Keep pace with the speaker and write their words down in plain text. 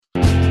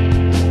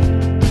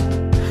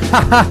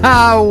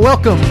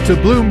Welcome to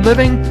Bloom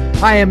Living.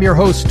 I am your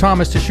host,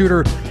 Thomas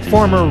DeShooter,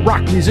 former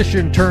rock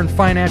musician turned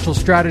financial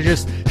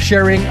strategist,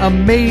 sharing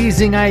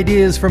amazing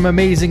ideas from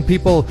amazing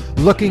people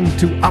looking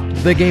to up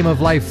the game of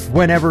life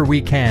whenever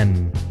we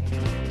can.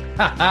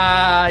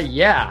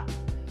 Yeah.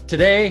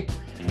 Today,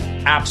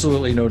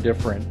 absolutely no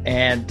different.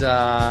 And,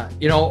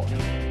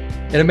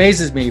 it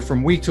amazes me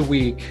from week to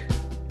week.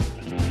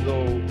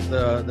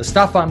 The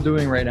stuff I'm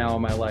doing right now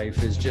in my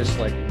life is just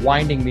like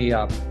winding me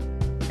up.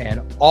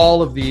 And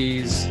all of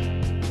these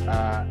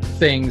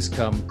things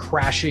come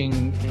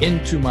crashing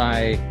into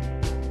my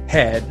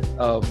head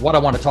of what I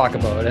want to talk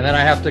about, and then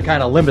I have to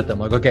kind of limit them.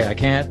 Like, okay, I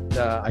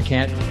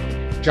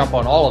can't jump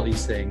on all of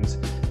these things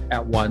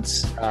at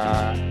once. You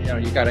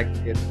kind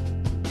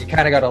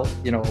of gotta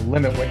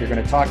limit what you're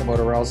going to talk about,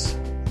 or else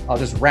I'll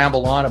just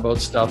ramble on about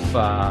stuff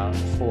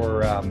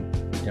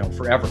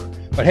forever.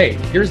 But hey,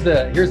 here's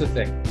the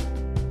thing.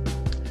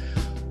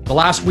 The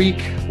last week,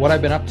 what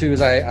I've been up to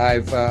is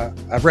I've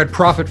read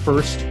Profit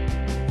First,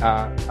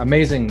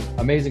 amazing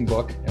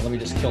book. And let me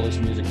just kill this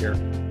music here.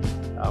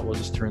 We'll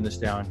just turn this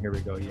down. Here we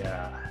go.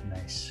 Yeah,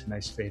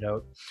 nice fade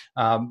out.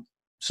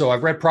 So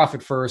I've read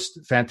Profit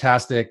First,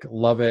 fantastic,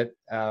 love it.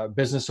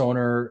 Business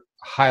owner,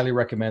 highly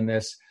recommend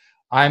this.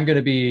 I'm going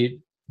to be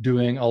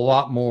doing a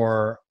lot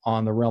more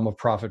on the realm of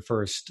Profit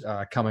First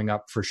coming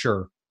up for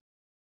sure.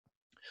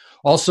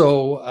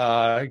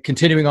 Also,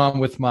 continuing on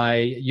with my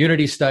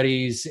Unity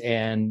studies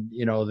and,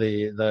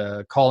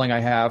 the calling I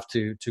have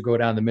to go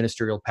down the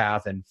ministerial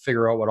path and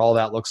figure out what all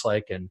that looks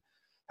like and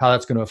how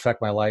that's going to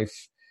affect my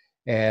life.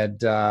 And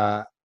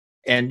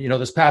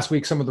this past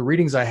week, some of the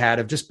readings I had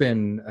have just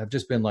been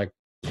like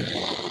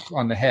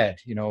on the head.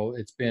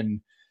 It's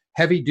been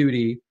heavy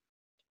duty.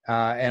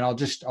 And I'll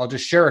just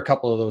share a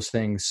couple of those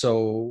things.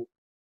 So,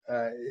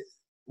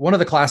 one of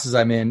the classes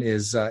I'm in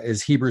is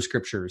Hebrew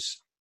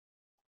Scriptures,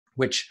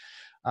 which,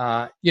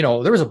 there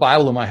was a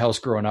Bible in my house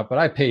growing up, but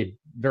I paid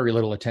very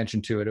little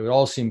attention to it. It would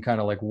all seem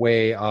kind of like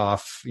way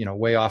off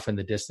in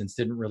the distance,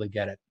 didn't really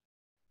get it.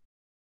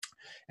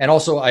 And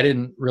also I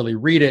didn't really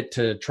read it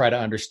to try to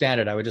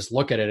understand it. I would just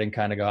look at it and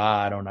kind of go,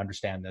 I don't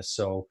understand this.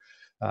 So,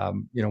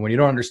 when you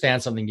don't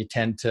understand something, you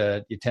tend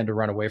to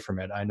run away from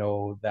it. I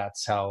know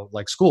that's how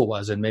like school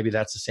was, and maybe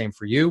that's the same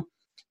for you.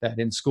 That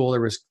in school there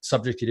was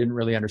subject you didn't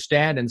really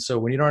understand, and so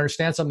when you don't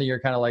understand something,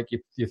 you're kind of like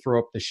you throw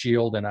up the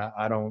shield, and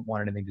I don't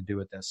want anything to do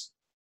with this.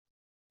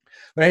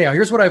 But anyhow,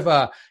 here's what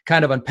I've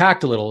kind of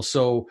unpacked a little.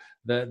 So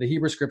the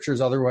Hebrew Scriptures,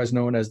 otherwise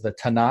known as the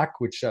Tanakh,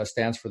 which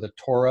stands for the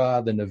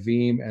Torah, the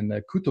Nevi'im, and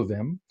the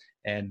Ketuvim.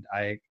 And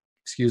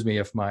excuse me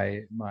if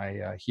my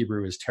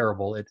Hebrew is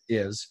terrible. It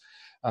is.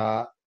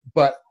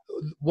 But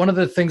one of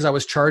the things I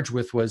was charged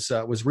with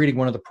was reading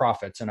one of the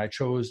prophets, and I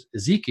chose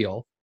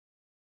Ezekiel,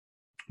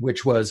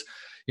 which was,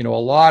 a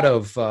lot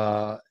of,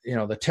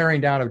 the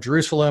tearing down of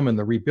Jerusalem and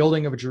the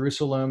rebuilding of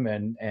Jerusalem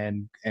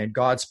and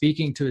God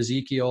speaking to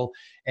Ezekiel.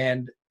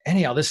 And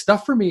anyhow, this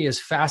stuff for me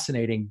is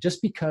fascinating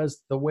just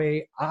because the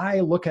way I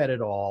look at it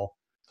all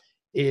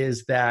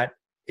is that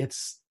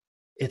it's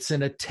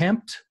an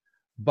attempt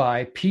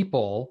by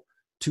people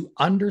to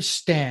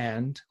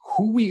understand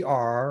who we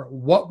are,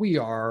 what we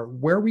are,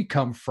 where we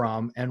come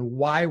from, and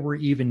why we're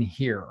even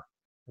here,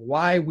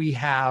 why we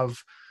have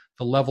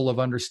the level of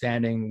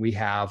understanding we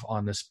have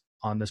on this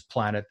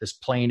planet, this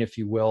plane, if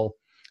you will,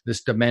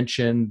 this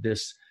dimension,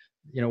 this,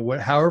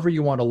 however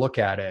you want to look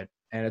at it.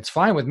 And it's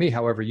fine with me,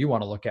 however you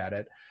want to look at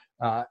it.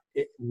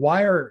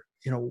 Why are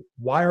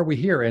we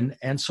here?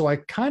 And so I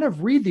kind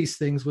of read these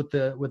things with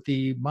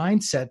the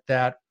mindset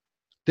that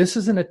this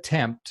is an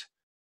attempt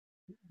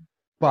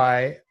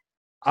by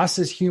us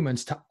as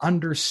humans to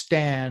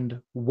understand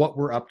what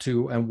we're up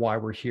to and why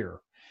we're here.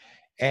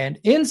 And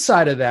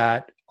inside of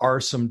that are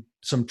some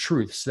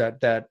truths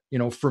that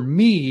for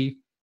me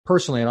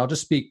personally, and I'll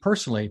just speak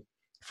personally,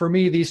 for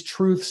me, these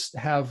truths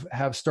have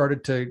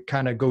started to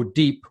kind of go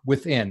deep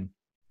within.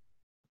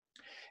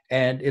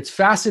 And it's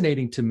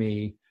fascinating to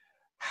me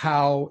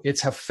how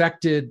it's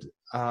affected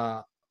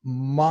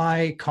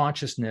my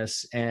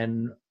consciousness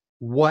and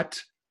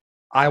what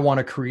I want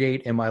to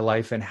create in my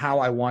life and how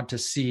I want to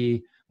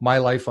see my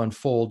life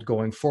unfold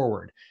going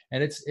forward.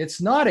 And it's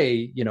not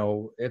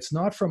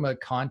from a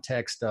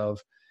context of,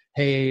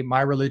 hey,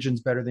 my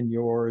religion's better than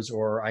yours,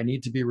 or I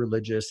need to be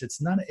religious.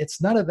 It's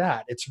none of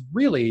that. It's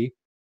really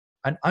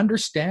an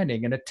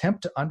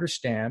attempt to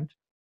understand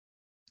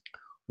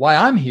why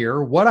I'm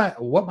here,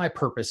 what my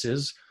purpose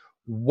is,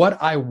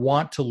 what I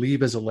want to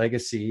leave as a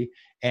legacy,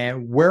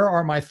 and where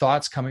are my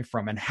thoughts coming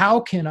from, and how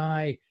can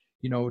I,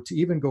 to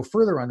even go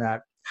further on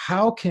that,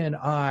 how can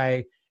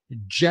I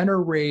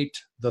generate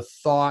the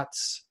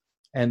thoughts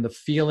and the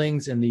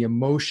feelings and the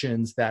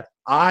emotions that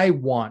I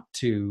want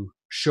to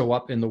show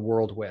up in the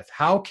world with?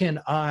 How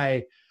can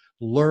I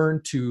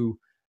learn to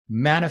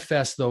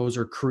manifest those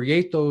or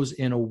create those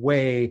in a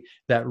way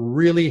that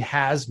really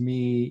has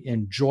me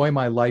enjoy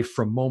my life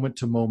from moment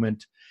to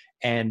moment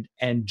and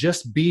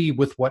just be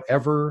with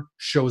whatever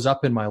shows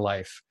up in my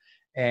life?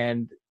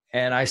 And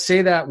I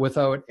say that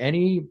without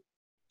any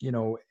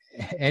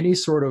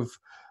sort of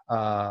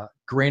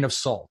grain of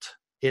salt.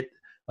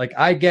 Like,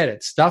 I get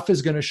it. Stuff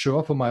is going to show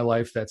up in my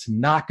life that's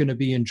not going to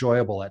be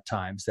enjoyable at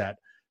times,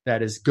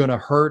 that is going to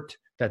hurt,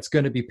 that's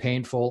going to be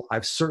painful.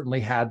 I've certainly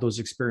had those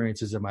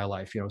experiences in my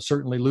life.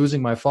 Certainly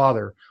losing my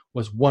father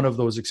was one of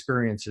those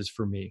experiences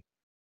for me,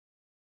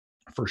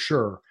 for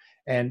sure.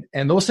 And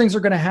those things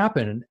are going to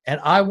happen. And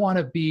I want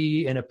to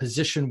be in a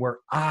position where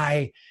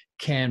I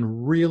can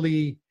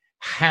really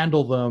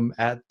handle them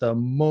at the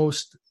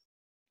most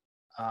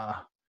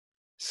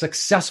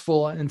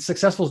successful, and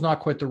successful is not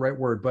quite the right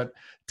word, but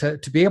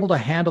to be able to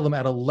handle them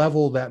at a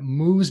level that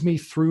moves me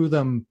through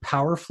them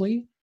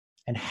powerfully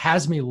and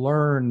has me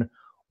learn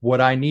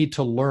what I need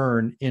to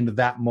learn in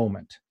that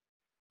moment.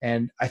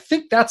 And I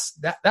think that's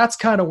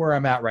kind of where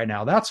I'm at right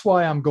now. That's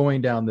why I'm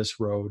going down this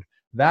road.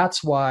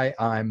 That's why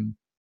I'm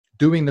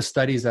doing the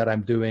studies that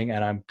I'm doing.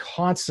 And I'm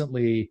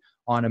constantly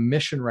on a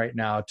mission right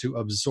now to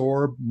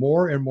absorb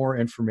more and more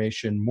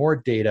information, more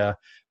data,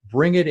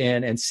 bring it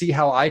in and see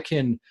how I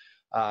can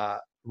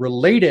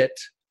relate it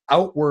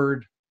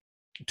outward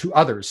to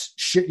others.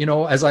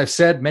 As I've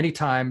said many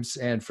times,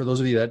 and for those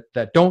of you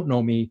that don't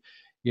know me,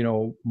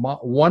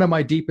 one of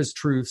my deepest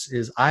truths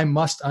is I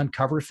must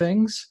uncover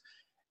things.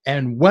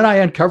 And when I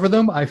uncover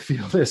them, I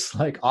feel this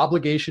like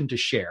obligation to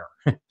share.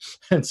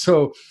 And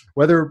so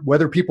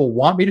whether people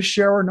want me to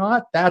share or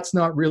not, that's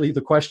not really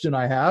the question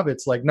I have.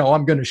 It's like, no,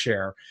 I'm going to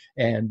share.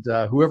 And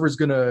whoever's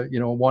going to,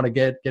 want to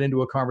get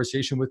into a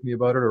conversation with me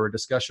about it, or a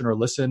discussion, or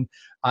listen,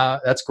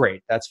 that's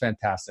great. That's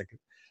fantastic.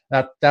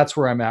 That's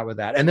where I'm at with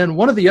that. And then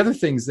one of the other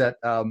things that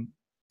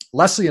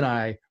Leslie and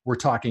I were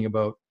talking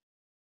about,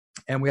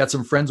 and we had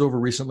some friends over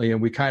recently,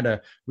 and we kind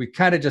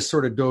of just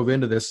sort of dove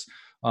into this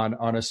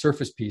on a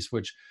surface piece,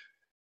 which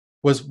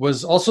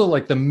was also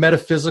like the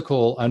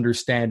metaphysical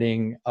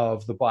understanding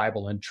of the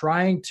Bible, and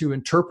trying to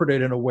interpret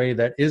it in a way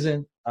that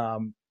isn't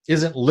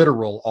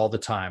literal all the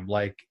time,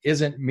 like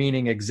isn't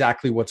meaning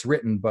exactly what's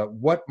written, but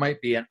what might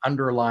be an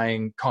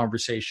underlying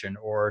conversation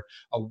or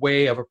a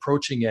way of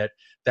approaching it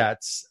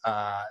that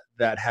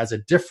has a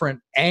different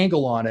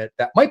angle on it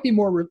that might be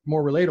more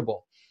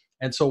relatable.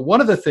 And so one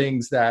of the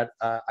things that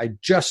I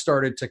just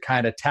started to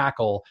kind of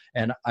tackle,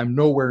 and I'm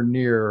nowhere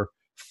near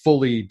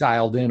fully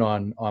dialed in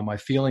on my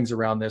feelings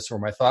around this or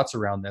my thoughts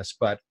around this,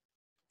 but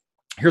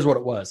here's what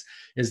it was,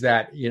 is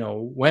that,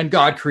 when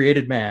God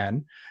created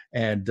man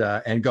and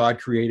God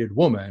created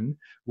woman,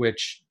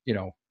 which,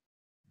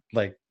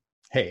 like,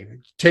 hey,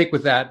 take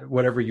with that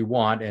whatever you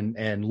want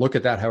and look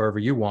at that however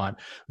you want.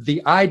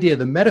 The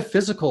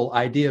metaphysical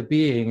idea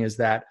being is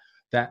that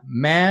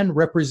man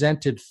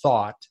represented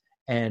thought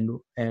and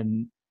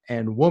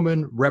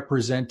woman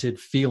represented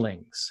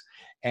feelings.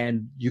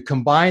 And you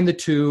combine the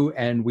two,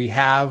 and we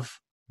have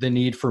the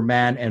need for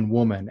man and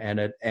woman.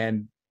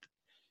 And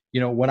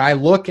when I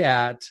look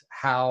at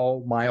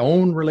how my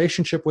own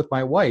relationship with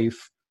my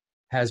wife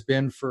has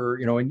been for,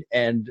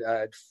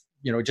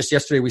 just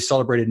yesterday we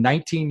celebrated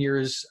 19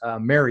 years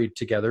married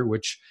together,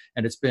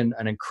 and it's been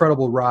an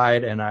incredible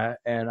ride. And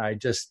I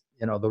just,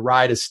 the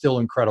ride is still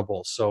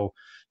incredible. So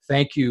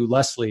thank you,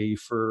 Leslie,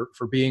 for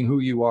being who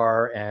you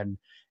are and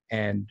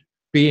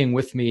being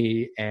with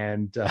me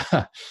and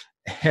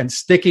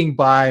sticking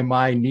by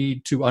my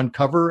need to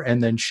uncover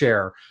and then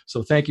share.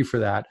 So thank you for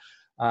that.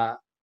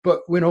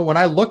 But when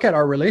I look at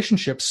our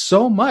relationship,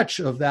 so much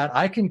of that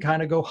I can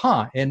kind of go,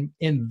 in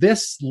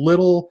this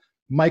little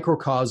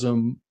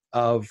microcosm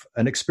of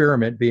an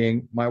experiment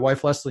being my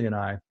wife, Leslie, and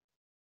I,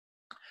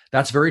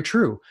 that's very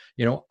true.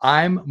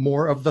 I'm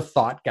more of the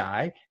thought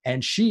guy,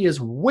 and she is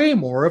way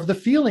more of the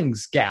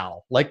feelings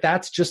gal. Like,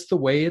 that's just the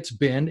way it's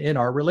been in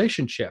our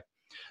relationship.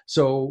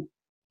 So,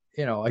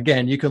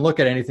 again, you can look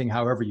at anything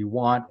however you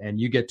want,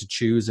 and you get to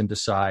choose and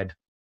decide.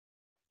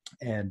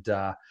 And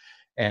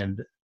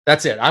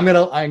that's it. I'm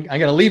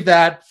gonna leave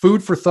that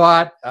food for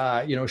thought.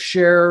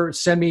 Share,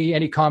 send me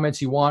any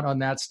comments you want on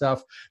that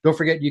stuff. Don't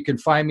forget, you can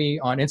find me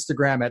on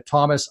Instagram at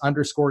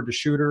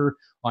Thomas_DeShooter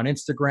on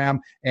Instagram.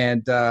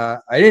 And I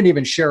didn't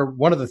even share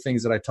one of the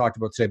things that I talked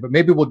about today, but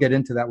maybe we'll get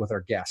into that with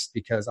our guest,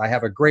 because I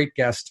have a great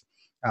guest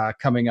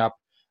coming up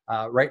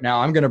right now.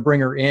 I'm going to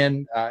bring her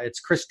in. It's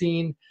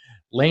Christine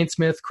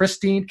Lanesmith.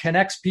 Christine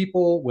connects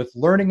people with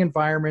learning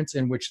environments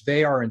in which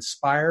they are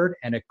inspired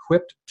and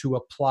equipped to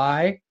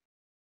apply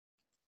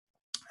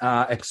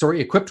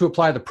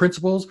the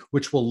principles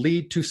which will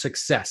lead to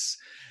success.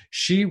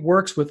 She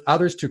works with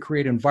others to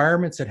create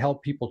environments that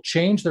help people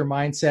change their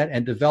mindset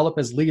and develop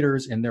as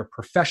leaders in their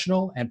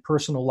professional and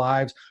personal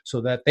lives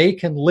so that they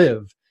can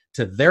live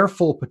to their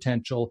full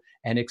potential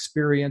and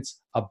experience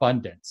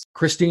abundance.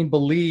 Christine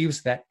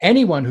believes that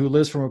anyone who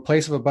lives from a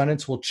place of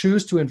abundance will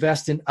choose to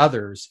invest in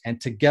others, and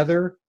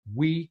together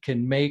we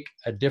can make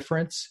a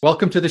difference.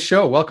 Welcome to the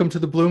show. Welcome to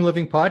the Bloom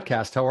Living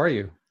Podcast. How are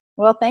you?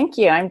 Well, thank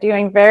you. I'm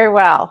doing very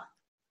well.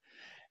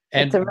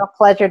 And it's a real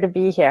pleasure to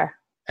be here.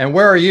 And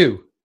where are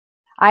you?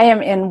 I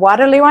am in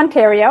Waterloo,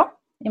 Ontario,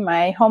 in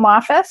my home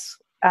office,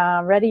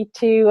 ready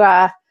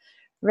to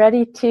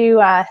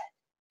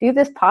do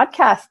this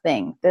podcast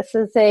thing. This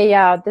is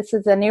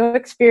a new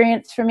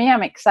experience for me.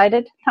 I'm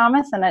excited,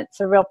 Thomas, and it's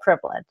a real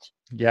privilege.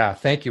 Yeah,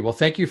 thank you. Well,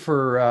 thank you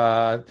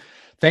for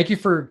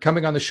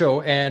coming on the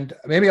show. And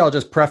maybe I'll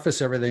just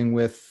preface everything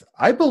with,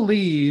 I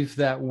believe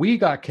that we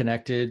got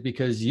connected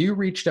because you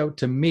reached out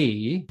to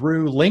me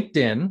through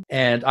LinkedIn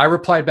and I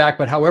replied back.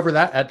 But however,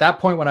 that at that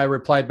point when I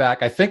replied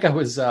back, I think I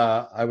was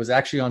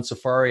actually on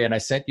Safari and I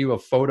sent you a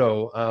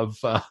photo of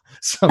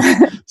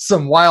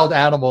some wild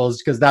animals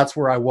because that's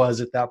where I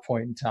was at that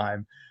point in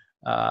time.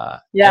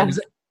 Yeah.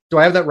 Do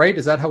I have that right?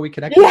 Is that how we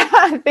connected? Yeah,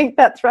 I think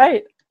that's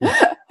right.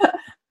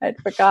 I'd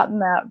forgotten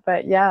that,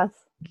 but yes.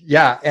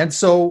 Yeah. And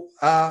so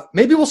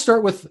maybe we'll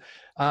start with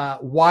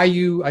why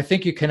I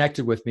think you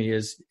connected with me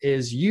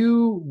is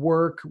you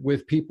work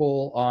with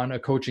people on a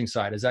coaching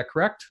side. Is that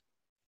correct?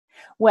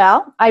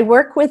 Well, I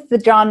work with the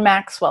John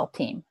Maxwell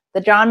team.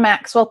 The John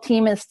Maxwell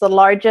team is the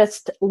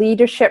largest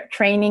leadership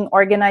training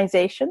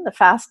organization, the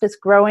fastest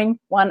growing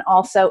one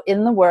also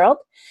in the world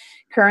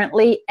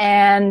currently.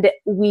 And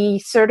we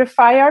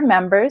certify our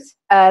members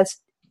as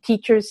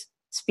teachers,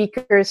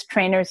 speakers,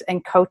 trainers,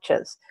 and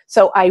coaches.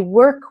 So I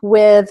work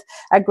with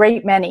a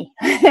great many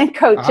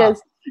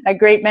coaches, a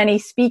great many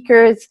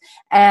speakers,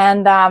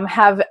 and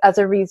have, as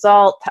a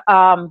result,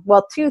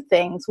 two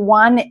things.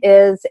 One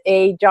is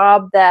a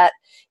job that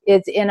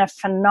is in a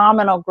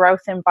phenomenal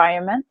growth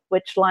environment,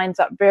 which lines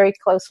up very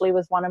closely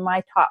with one of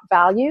my top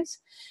values,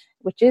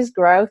 which is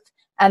growth.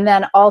 And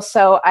then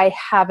also I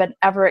have an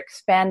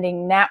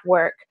ever-expanding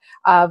network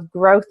of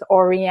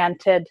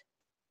growth-oriented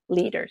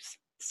leaders.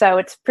 So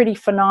it's pretty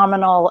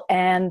phenomenal,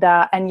 and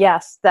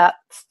yes,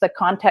 that's the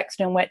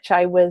context in which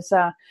I was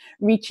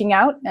reaching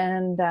out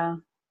and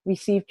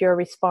received your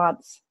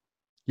response.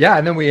 Yeah,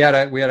 and then we had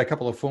a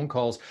couple of phone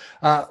calls.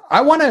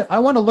 I want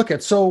to look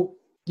at, so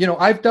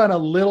I've done a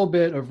little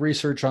bit of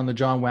research on the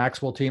John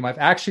Maxwell team. I've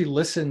actually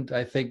listened,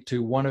 I think,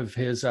 to one of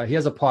his. He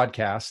has a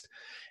podcast,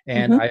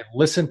 and I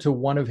listened to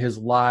one of his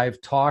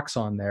live talks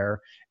on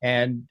there,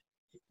 and.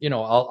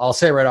 I'll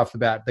say right off the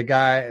bat,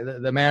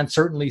 the man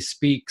certainly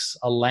speaks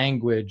a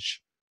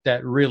language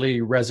that really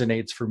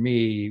resonates for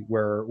me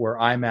where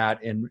I'm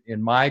at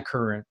in my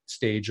current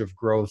stage of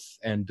growth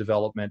and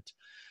development,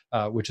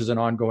 which is an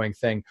ongoing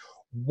thing.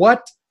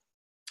 What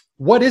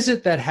is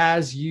it that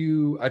has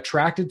you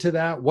attracted to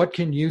that? What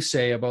can you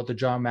say about the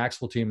John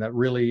Maxwell team that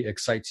really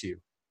excites you?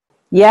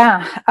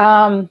 Yeah.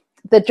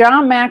 The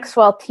John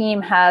Maxwell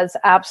team has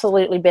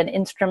absolutely been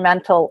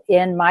instrumental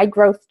in my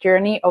growth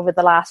journey over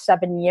the last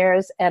 7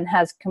 years and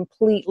has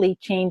completely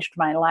changed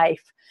my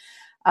life.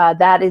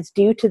 That is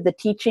due to the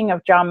teaching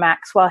of John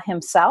Maxwell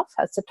himself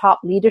as the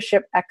top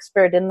leadership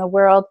expert in the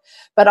world,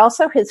 but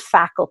also his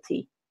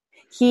faculty.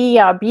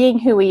 He, being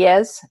who he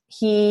is,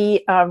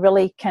 he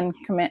really can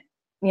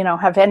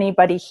have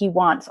anybody he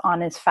wants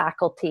on his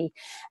faculty.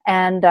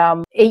 And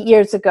 8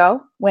 years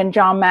ago, when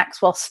John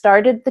Maxwell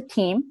started the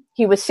team,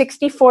 he was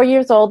 64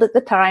 years old at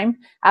the time,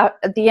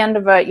 at the end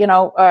of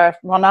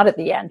not at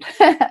the end,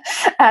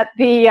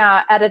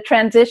 at a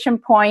transition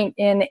point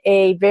in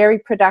a very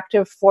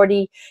productive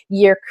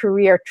 40-year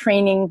career,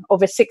 training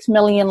over 6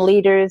 million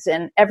leaders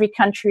in every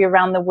country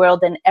around the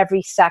world, in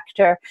every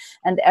sector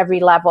and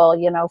every level,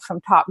 from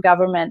top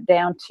government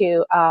down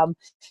to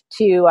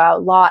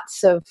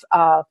lots of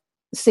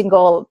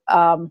single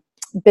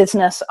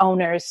business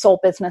owners, sole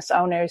business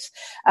owners,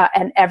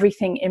 and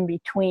everything in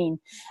between.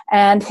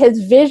 And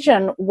his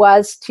vision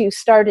was to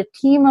start a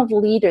team of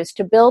leaders,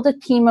 to build a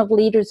team of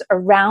leaders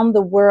around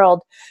the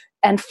world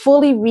and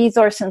fully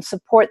resource and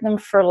support them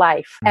for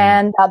life.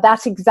 And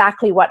that's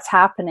exactly what's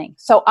happening.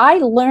 So I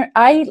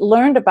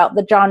learned about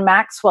the John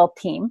Maxwell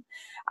team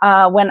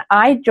when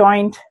I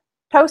joined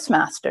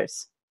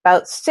Toastmasters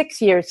about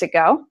 6 years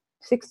ago,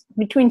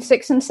 between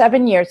 6 and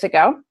 7 years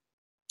ago.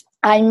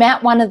 I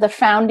met one of the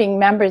founding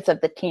members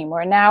of the team.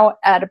 We're now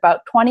at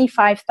about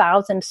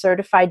 25,000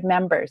 certified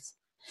members.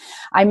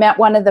 I met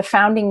one of the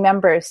founding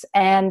members,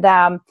 and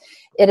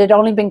it had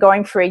only been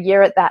going for a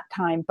year at that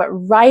time. But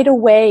right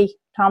away,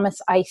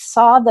 Thomas, I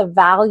saw the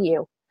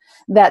value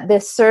that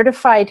this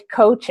certified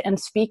coach and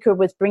speaker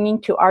was bringing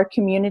to our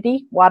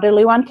community,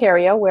 Waterloo,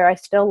 Ontario, where I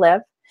still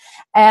live.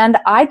 And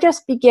I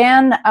just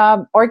began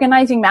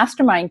organizing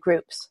mastermind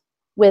groups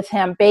with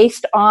him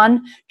based on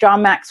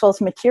John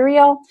Maxwell's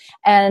material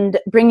and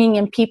bringing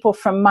in people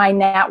from my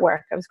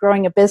network. I was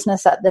growing a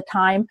business at the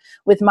time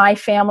with my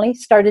family,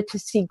 started to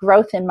see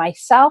growth in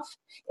myself,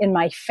 in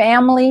my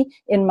family,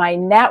 in my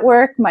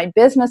network, my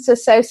business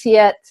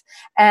associates,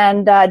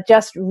 and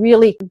just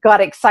really got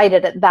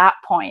excited at that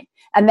point.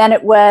 And then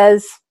it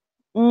was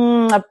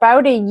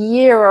about a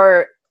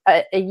year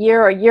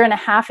and a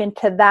half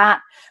into that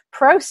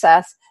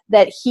process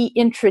that he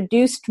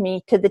introduced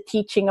me to the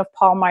teaching of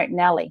Paul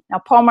Martinelli.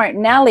 Now, Paul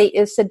Martinelli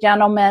is the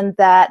gentleman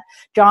that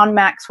John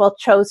Maxwell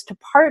chose to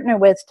partner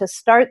with to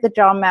start the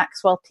John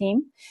Maxwell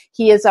team.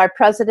 He is our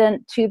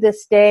president to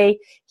this day.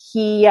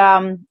 He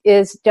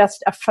is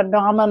just a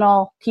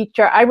phenomenal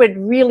teacher. I would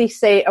really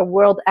say a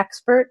world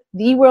expert,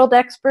 the world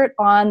expert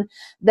on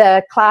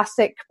the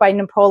classic by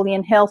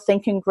Napoleon Hill,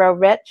 Think and Grow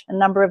Rich, a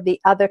number of the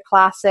other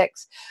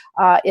classics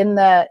in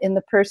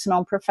the personal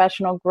and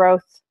professional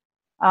growth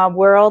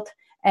world.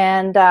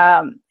 And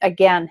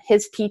again,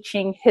 his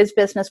teaching, his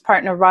business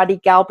partner, Roddy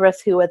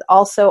Galbraith, who is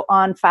also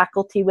on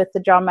faculty with the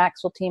John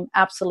Maxwell team,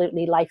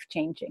 absolutely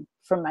life-changing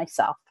for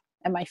myself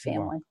and my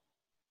family.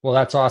 Well,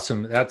 that's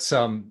awesome. That's,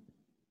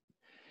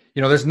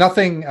 there's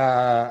nothing,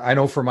 I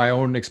know from my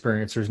own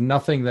experience, there's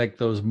nothing like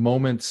those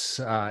moments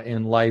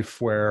in life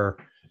where,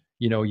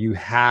 you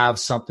have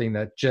something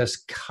that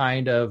just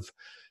kind of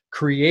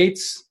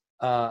creates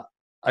a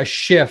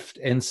shift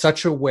in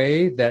such a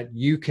way that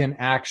you can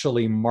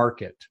actually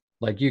mark it.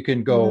 Like you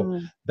can go,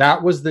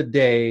 that was the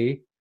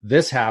day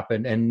this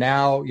happened. And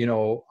now,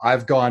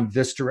 I've gone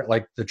this direct,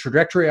 like the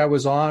trajectory I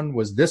was on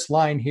was this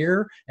line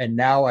here. And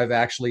now I've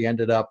actually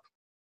ended up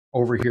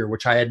over here,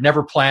 which I had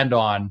never planned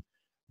on.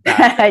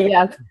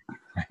 Yeah.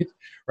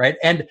 Right.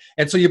 And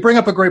so you bring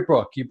up a great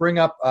book. You bring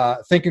up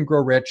Think and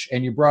Grow Rich,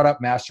 and you brought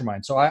up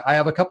Mastermind. So I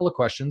have a couple of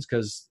questions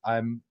because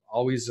I'm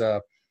always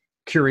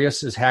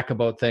curious as heck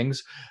about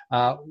things.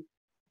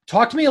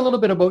 Talk to me a little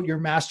bit about your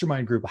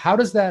mastermind group. How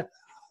does that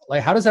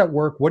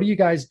work? What do you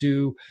guys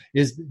do?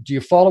 Do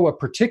you follow a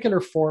particular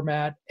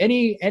format?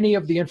 Any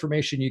of the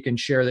information you can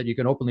share that you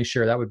can openly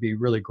share, that would be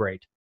really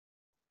great.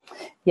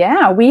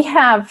 Yeah, we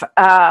have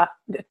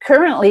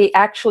currently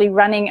actually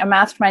running a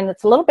mastermind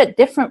that's a little bit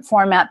different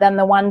format than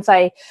the ones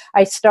I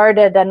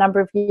started a number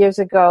of years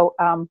ago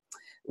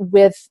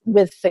with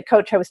the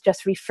coach I was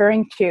just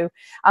referring to.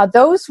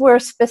 Those were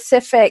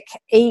specific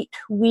 8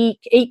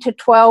 to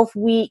 12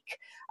 week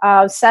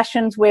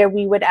sessions where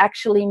we would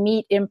actually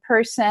meet in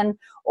person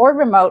or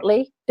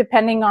remotely,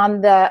 depending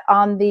on the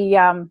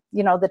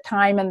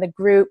time and the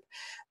group.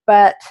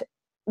 But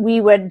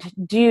we would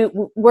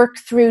work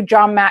through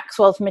John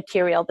Maxwell's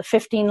material, the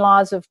 15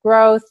 laws of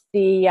growth,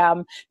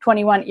 the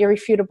 21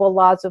 irrefutable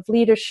laws of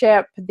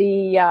leadership,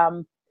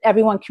 the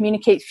everyone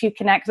communicates, few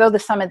connect. Those are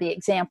some of the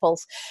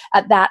examples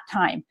at that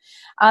time.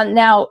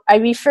 Now, I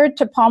referred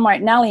to Paul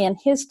Martinelli and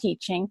his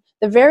teaching.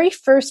 The very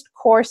first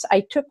course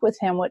I took with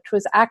him, which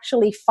was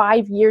actually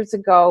 5 years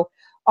ago,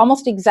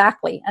 almost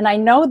exactly. And I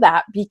know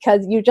that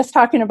because you're just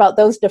talking about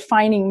those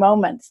defining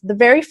moments. The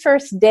very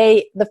first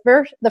day,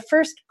 the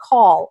first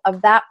call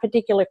of that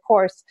particular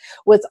course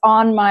was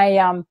on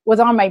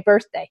my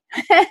birthday.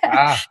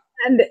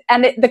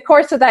 The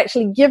course was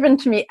actually given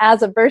to me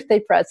as a birthday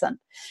present.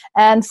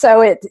 And so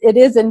it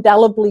is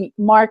indelibly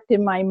marked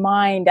in my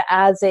mind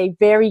as a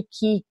very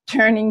key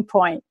turning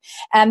point.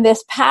 And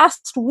this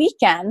past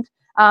weekend,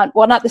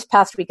 not this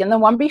past weekend, the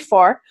one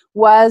before,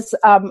 was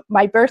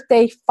my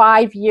birthday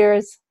 5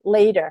 years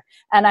later.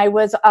 And I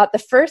was at the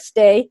first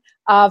day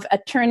of a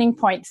Turning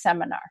Point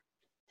seminar.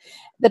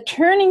 The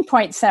Turning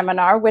Point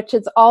seminar, which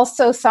is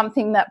also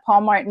something that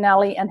Paul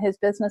Martinelli and his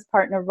business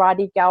partner,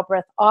 Roddy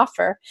Galbraith,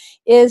 offer,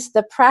 is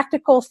the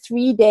practical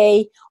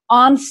 3-day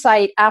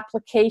on-site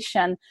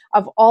application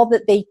of all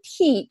that they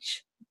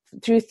teach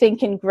through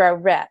Think and Grow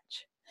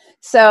Rich.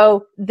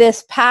 So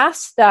this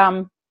past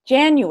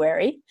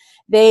January,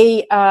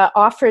 they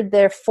offered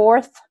their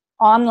 4th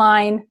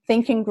online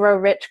Think and Grow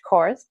Rich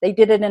course. They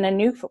did it in a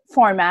new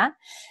format,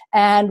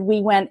 and we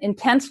went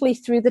intensely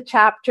through the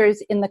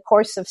chapters in the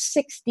course of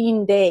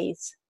 16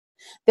 days.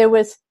 There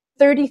was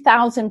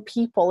 30,000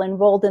 people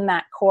enrolled in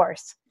that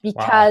course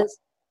because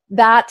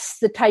that's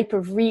the type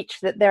of reach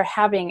that they're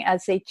having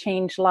as they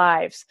change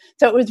lives.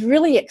 So it was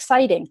really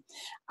exciting.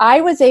 I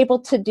was able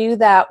to do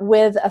that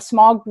with a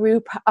small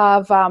group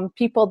of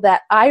people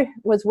that I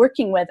was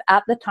working with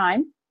at the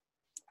time.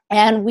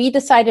 And we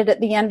decided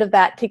at the end of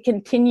that to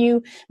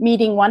continue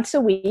meeting once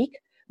a week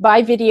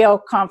by video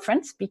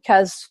conference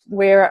because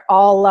we're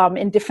all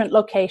in different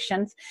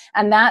locations.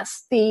 And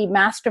that's the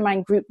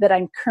mastermind group that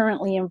I'm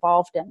currently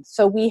involved in.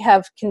 So we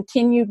have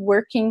continued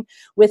working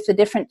with the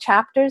different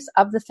chapters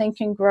of the Think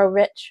and Grow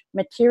Rich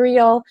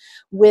material,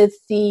 with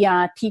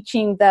the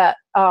teaching that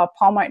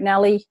Paul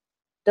Martinelli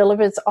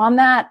delivers on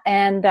that,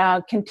 and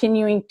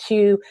continuing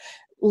to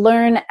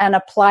learn and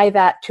apply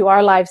that to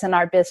our lives and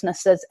our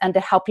businesses, and to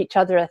help each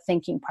other as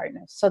thinking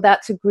partners. So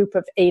that's a group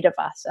of 8 of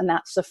us, and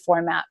that's the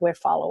format we're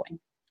following.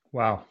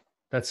 Wow,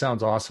 that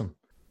sounds awesome.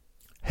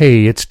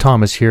 Hey, it's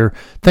Thomas here.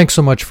 Thanks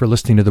so much for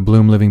listening to the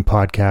Bloom Living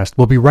Podcast.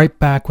 We'll be right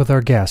back with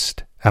our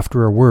guest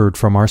after a word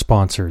from our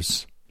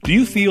sponsors. Do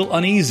you feel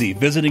uneasy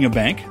visiting a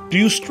bank? Do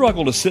you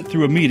struggle to sit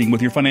through a meeting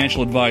with your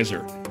financial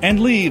advisor and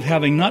leave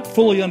having not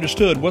fully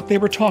understood what they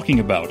were talking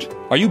about?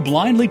 Are you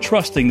blindly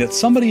trusting that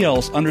somebody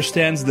else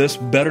understands this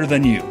better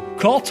than you?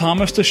 Call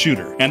Thomas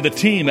DeShooter and the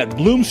team at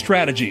Bloom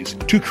Strategies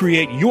to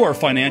create your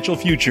financial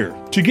future.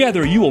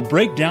 Together, you will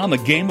break down the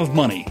game of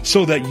money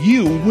so that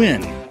you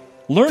win.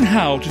 Learn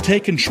how to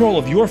take control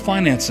of your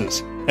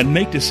finances and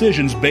make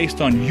decisions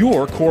based on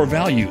your core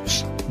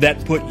values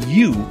that put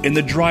you in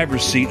the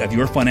driver's seat of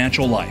your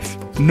financial life.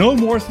 No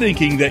more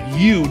thinking that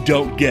you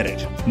don't get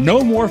it.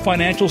 No more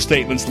financial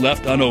statements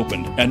left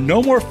unopened, and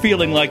no more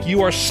feeling like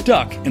you are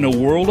stuck in a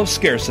world of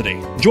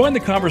scarcity. Join the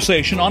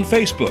conversation on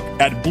Facebook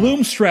at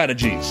Bloom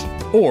Strategies,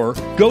 or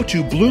go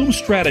to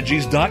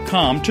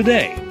bloomstrategies.com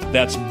today.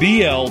 That's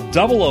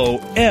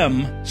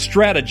BLOOM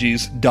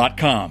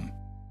strategies.com.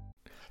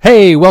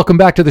 Hey, welcome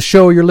back to the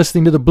show. You're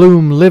listening to the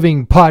Bloom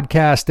Living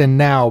Podcast, and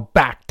now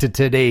back to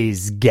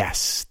today's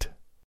guest.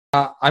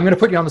 I'm going to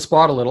put you on the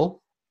spot a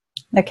little.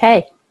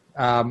 Okay.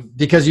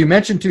 Because you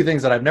mentioned two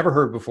things that I've never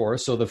heard before.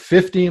 So the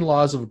 15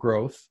 laws of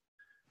growth,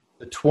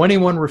 the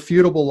 21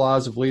 refutable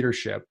laws of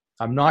leadership.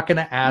 I'm not going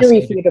to ask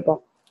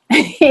Irrefutable.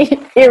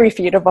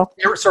 Irrefutable.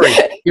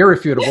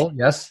 Irrefutable.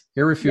 Yes,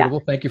 irrefutable.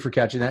 Yeah. Thank you for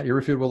catching that.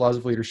 Irrefutable laws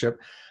of leadership.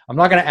 I'm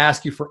not going to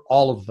ask you for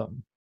all of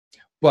them.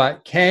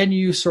 But can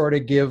you sort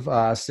of give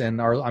us,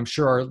 and I'm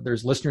sure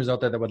there's listeners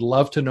out there that would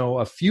love to know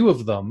a few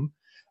of them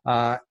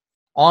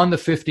on the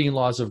 15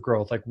 laws of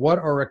growth? Like, what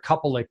are a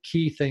couple of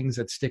key things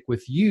that stick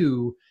with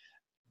you?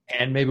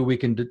 And maybe we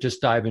can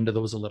just dive into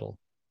those a little.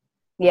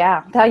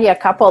 Yeah, I'll tell you a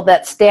couple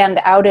that stand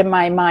out in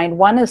my mind.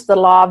 One is the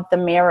law of the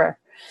mirror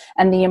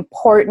and the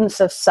importance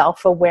of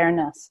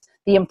self-awareness.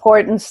 The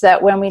importance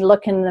that when we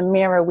look in the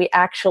mirror, we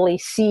actually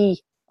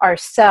see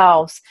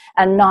ourselves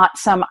and not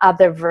some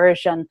other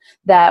version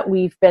that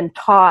we've been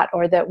taught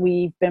or that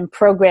we've been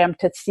programmed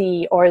to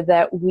see, or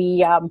that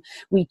we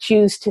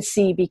choose to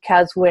see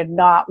because we're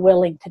not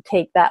willing to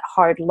take that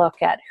hard look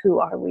at who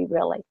are we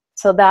really.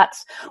 So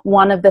that's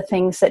one of the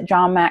things that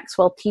John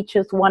Maxwell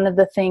teaches. One of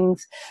the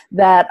things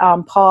that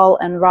Paul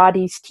and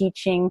Roddy's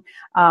teaching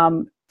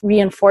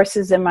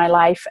reinforces in my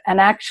life.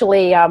 And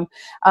actually,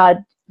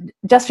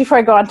 just before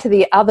I go on to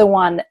the other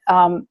one,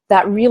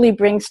 that really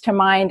brings to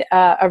mind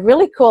a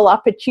really cool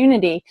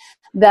opportunity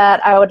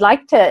that I would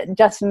like to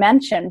just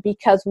mention,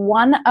 because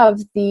one of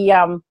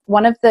the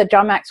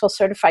John Maxwell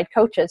certified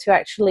coaches, who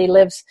actually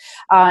lives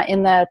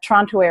in the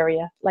Toronto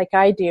area like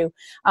I do,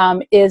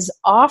 is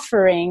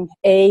offering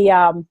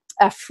a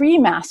free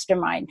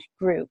mastermind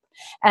group.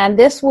 And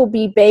this will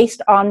be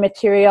based on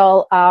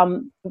material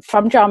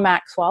from John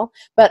Maxwell,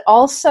 but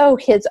also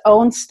his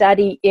own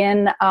study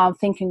in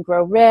Think and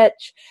Grow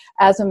Rich,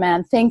 As a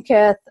Man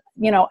Thinketh,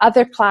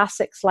 other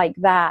classics like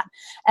that.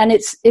 And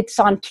it's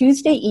on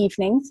Tuesday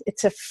evenings.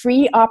 It's a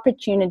free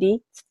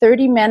opportunity,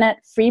 30-minute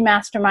free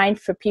mastermind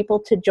for people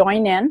to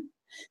join in.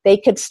 They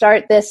could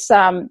start this,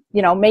 May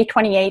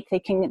 28th. They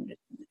can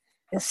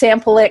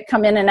sample it,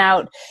 come in and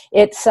out.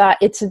 It's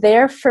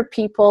there for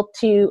people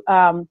to,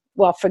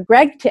 for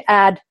Greg to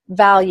add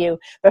value,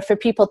 but for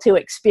people to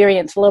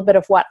experience a little bit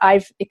of what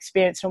I've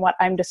experienced and what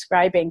I'm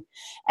describing.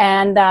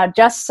 And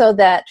just so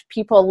that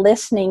people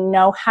listening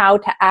know how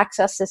to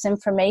access this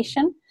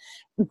information,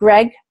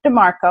 Greg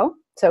DeMarco,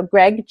 so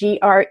Greg,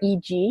 Greg,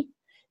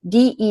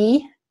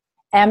 DeMarco,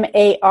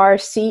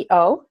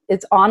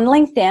 is on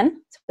LinkedIn,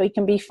 so he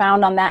can be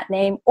found on that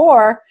name,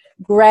 or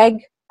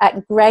Greg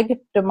at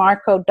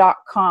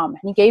gregdemarco.com.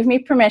 He gave me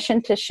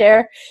permission to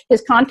share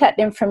his contact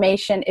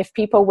information if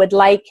people would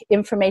like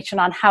information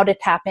on how to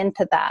tap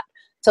into that.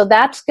 So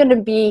that's going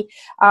to be,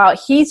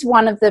 he's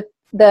one of the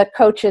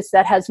coaches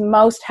that has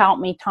most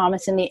helped me,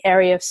 Thomas, in the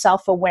area of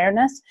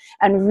self-awareness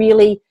and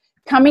really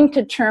coming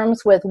to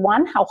terms with,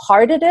 one, how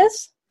hard it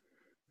is,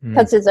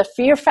 because there's a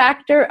fear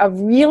factor of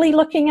really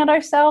looking at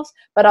ourselves,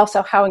 but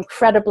also how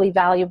incredibly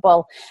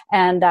valuable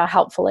and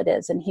helpful it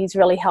is. And he's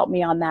really helped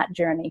me on that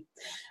journey.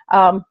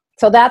 So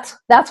that's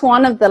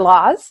one of the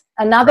laws.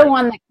 Another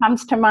one that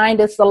comes to mind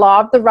is the law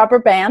of the rubber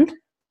band.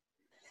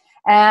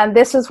 And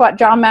this is what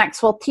John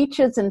Maxwell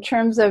teaches in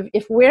terms of,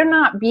 if we're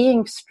not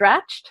being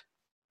stretched,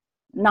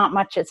 not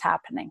much is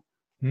happening.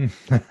 So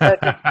just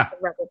the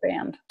rubber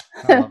band.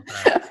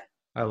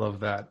 I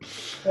love that.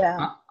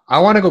 Yeah. I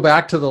want to go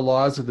back to the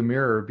laws of the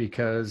mirror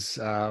because,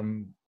 I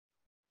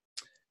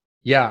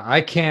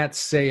can't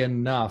say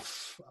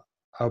enough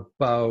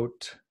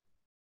about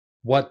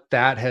what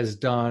that has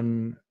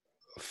done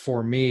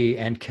for me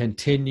and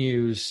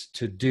continues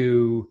to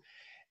do,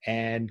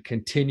 and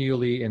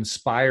continually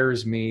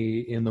inspires me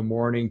in the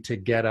morning to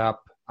get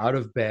up out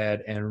of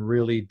bed and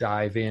really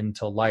dive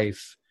into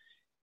life,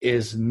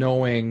 is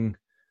knowing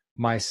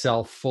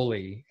myself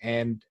fully.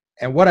 And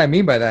what I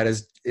mean by that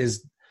is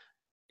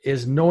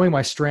knowing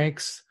my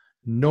strengths,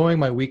 knowing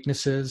my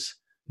weaknesses,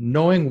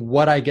 knowing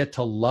what I get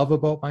to love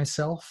about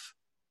myself.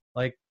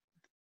 Like,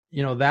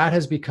 that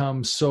has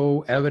become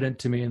so evident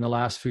to me in the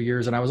last few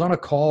years. And I was on a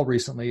call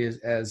recently,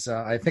 as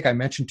I think I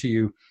mentioned to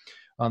you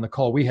on the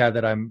call we had,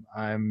 that I'm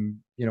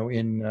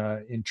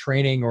in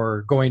training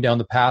or going down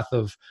the path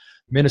of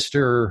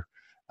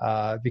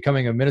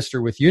becoming a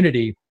minister with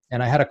Unity.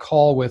 And I had a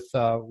call with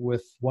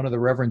one of the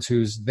reverends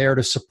who's there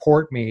to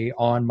support me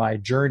on my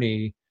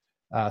journey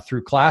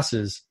through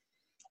classes.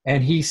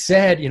 And he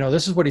said,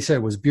 this is what he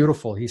said was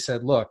beautiful. He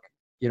said, look,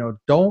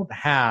 don't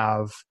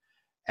have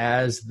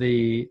as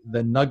the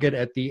nugget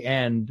at the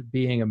end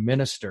being a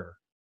minister.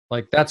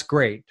 Like, that's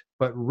great,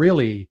 but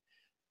really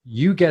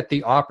you get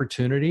the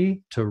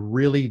opportunity to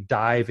really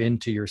dive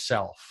into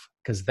yourself,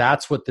 because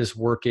that's what this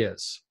work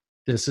is.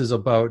 This is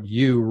about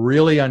you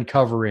really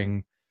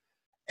uncovering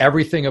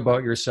everything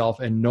about yourself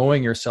and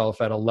knowing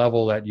yourself at a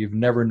level that you've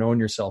never known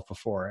yourself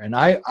before. And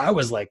I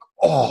was like,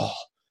 oh,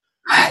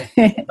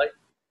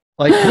 like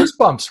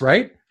goosebumps,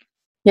 right?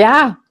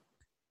 Yeah.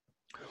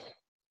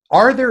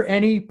 Are there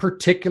any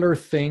particular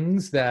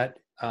things that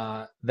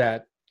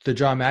that the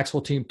John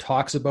Maxwell team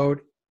talks about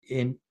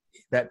in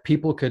that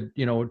people could,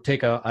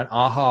 take an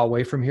aha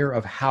away from here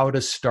of how to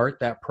start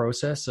that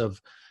process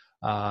of,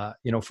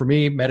 for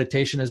me,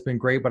 meditation has been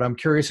great, but I'm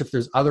curious if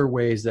there's other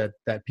ways that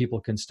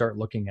people can start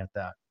looking at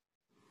that.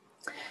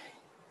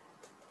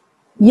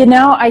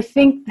 I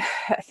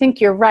think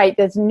you're right.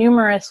 There's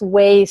numerous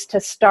ways to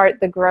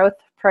start the growth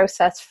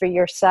process for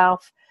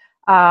yourself.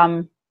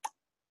 I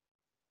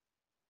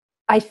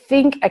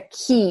think a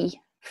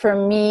key for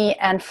me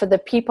and for the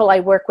people I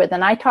work with,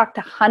 and I talk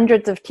to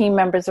hundreds of team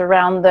members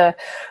around the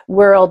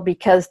world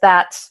because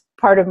that's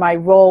part of my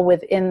role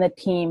within the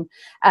team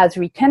as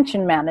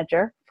retention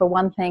manager, for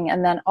one thing,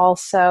 and then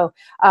also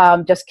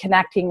just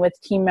connecting with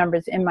team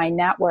members in my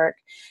network.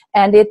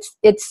 And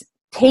it's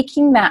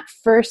taking that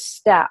first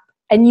step.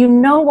 And you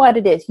know what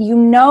it is.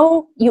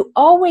 You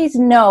always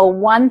know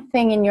one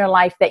thing in your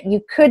life that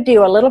you could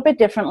do a little bit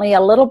differently,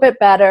 a little bit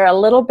better, a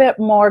little bit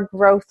more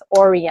growth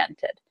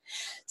oriented.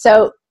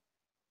 So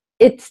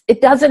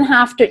it doesn't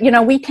have to,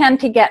 we tend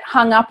to get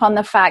hung up on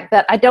the fact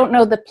that I don't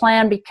know the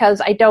plan because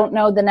I don't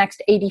know the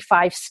next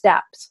 85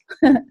 steps.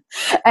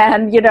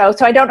 And,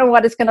 so I don't know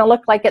what it's going to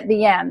look like at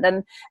the end.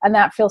 And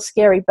that feels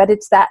scary, but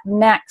it's that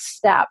next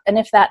step. And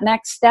if that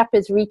next step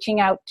is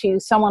reaching out to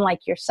someone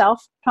like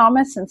yourself,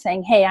 Thomas, and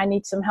saying, hey, I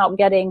need some help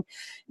getting,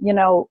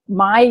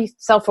 my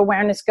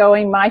self-awareness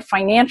going, my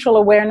financial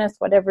awareness,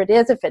 whatever it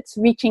is, if it's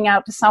reaching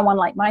out to someone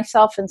like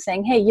myself and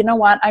saying, hey, you know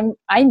what,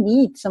 I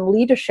need some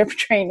leadership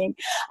training.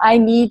 I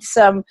need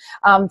some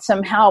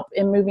help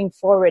in moving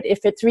forward.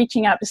 If it's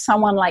reaching out to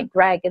someone like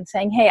Greg and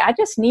saying, hey, I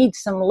just need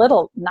some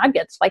little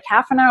nuggets, like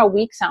half an hour a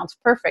week sounds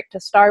perfect to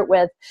start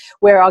with,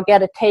 where I'll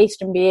get a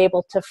taste and be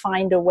able to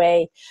find a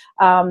way.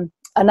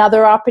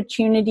 Another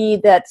opportunity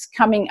that's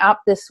coming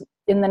up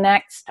in the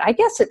next, I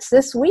guess it's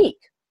this week.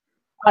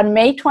 On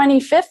May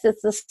 25th,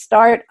 it's the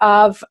start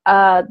of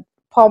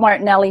Paul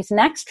Martinelli's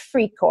next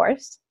free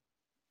course.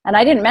 And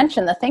I didn't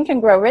mention the Think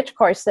and Grow Rich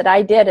course that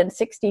I did in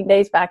 16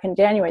 days back in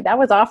January. That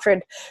was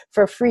offered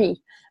for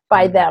free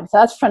by them. So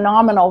that's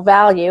phenomenal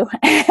value.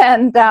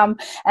 And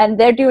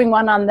they're doing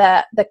one on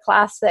the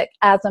classic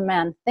As a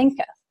Man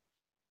Thinketh.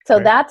 So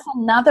right. That's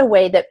another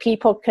way that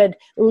people could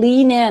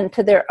lean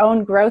into their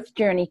own growth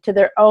journey, to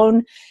their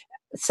own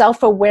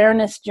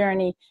self-awareness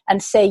journey,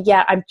 and say,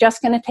 yeah, I'm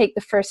just going to take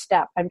the first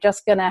step. I'm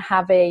just going to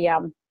have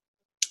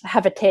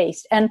a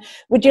taste. And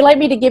would you like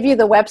me to give you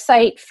the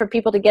website for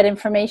people to get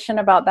information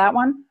about that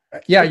one?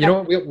 Yeah,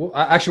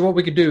 what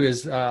we could do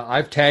is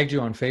I've tagged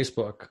you on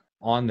Facebook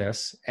on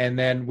this, and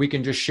then we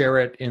can just share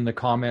it in the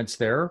comments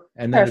there,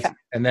 and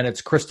then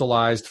it's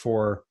crystallized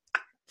for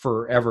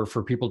forever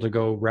for people to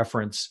go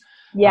reference.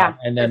 Yeah,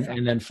 and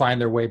then find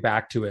their way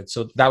back to it.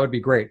 So that would be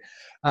great.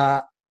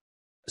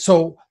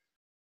 So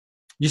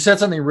you said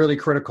something really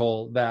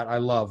critical that I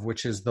love,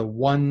 which is the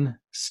one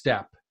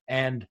step.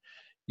 And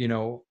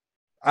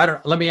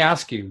let me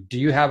ask you, do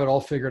you have it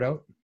all figured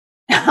out?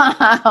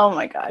 Oh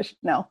my gosh,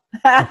 no,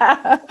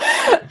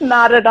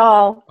 not at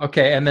all.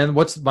 Okay. And then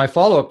what's my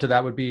follow-up to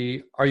that would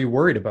be, are you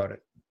worried about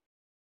it?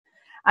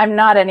 I'm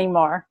not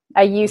anymore.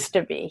 I used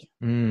to be.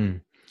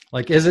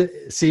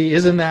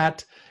 Isn't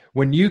that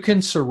when you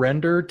can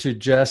surrender to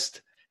just,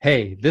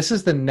 hey, this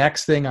is the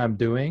next thing I'm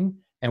doing,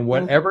 and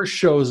whatever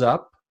shows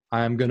up,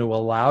 I'm going to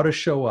allow to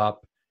show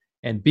up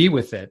and be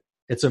with it.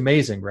 It's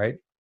amazing, right?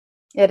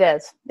 It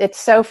is. It's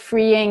so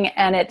freeing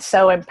and it's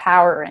so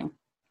empowering.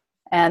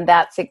 And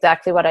that's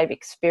exactly what I've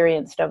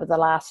experienced over the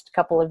last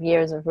couple of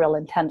years of real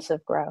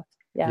intensive growth.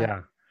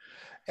 Yeah.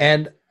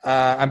 And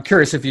I'm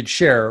curious if you'd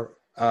share,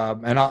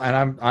 and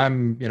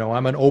I'm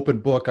an open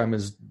book. I'm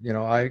as,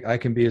 I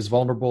can be as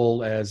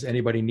vulnerable as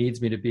anybody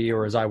needs me to be,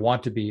 or as I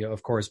want to be,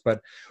 of course.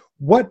 But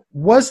what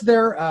was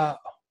there?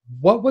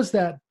 What was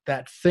that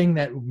thing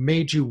that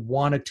made you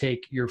want to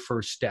take your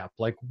first step?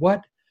 Like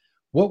what,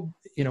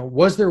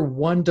 was there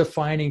one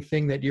defining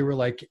thing that you were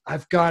like,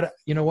 I've got,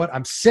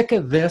 I'm sick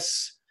of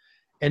this.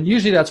 And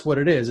usually that's what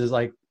it is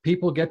like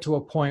people get to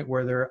a point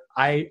where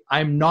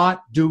I'm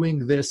not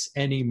doing this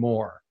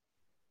anymore.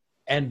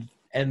 And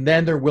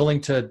then they're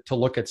willing to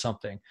look at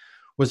something.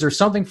 Was there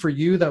something for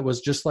you that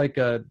was just like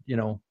a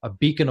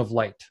beacon of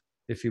light,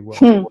 if you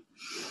will?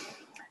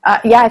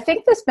 Yeah, I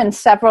think there's been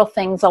several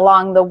things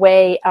along the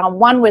way.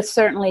 One was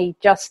certainly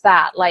just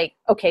that, like,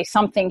 okay,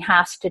 something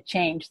has to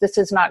change. This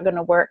is not going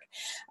to work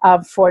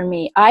for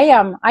me.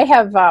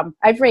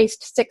 I've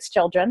raised 6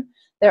 children.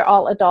 They're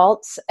all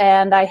adults,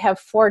 and I have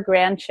 4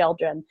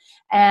 grandchildren.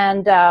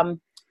 And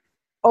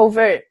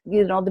over,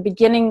 the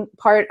beginning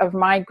part of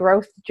my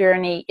growth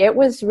journey, it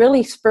was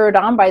really spurred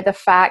on by the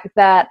fact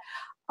that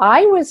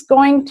I was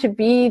going to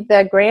be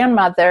the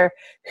grandmother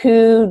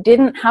who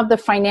didn't have the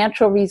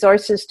financial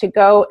resources to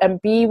go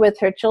and be with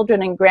her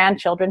children and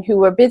grandchildren who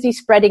were busy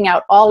spreading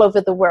out all over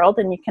the world.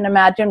 And you can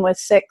imagine with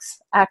 6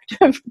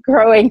 active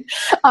growing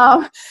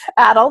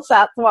adults,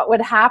 that's what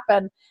would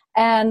happen.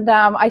 And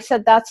I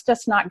said, that's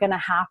just not going to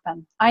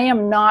happen. I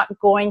am not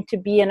going to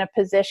be in a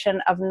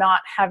position of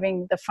not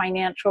having the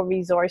financial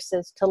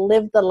resources to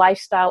live the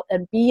lifestyle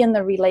and be in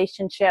the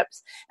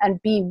relationships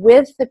and be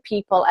with the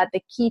people at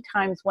the key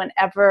times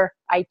whenever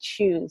I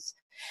choose.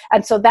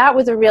 And so that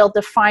was a real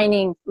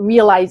defining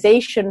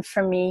realization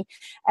for me.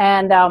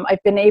 And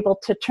I've been able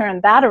to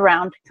turn that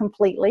around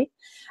completely,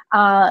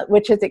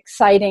 which is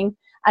exciting.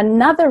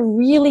 Another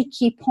really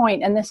key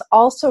point, and this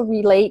also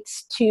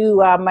relates to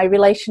my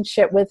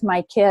relationship with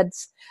my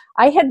kids,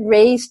 I had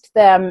raised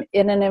them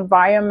in an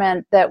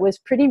environment that was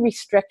pretty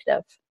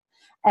restrictive.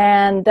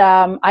 And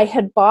I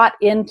had bought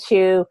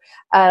into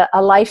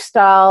a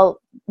lifestyle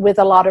with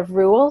a lot of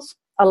rules,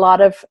 a lot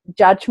of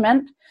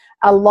judgment,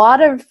 a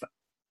lot of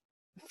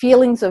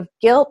feelings of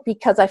guilt,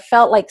 because I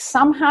felt like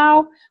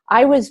somehow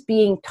I was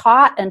being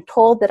taught and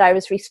told that I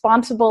was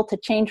responsible to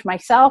change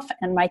myself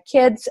and my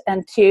kids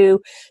and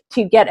to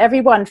get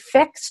everyone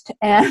fixed,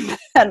 and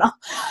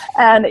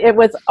it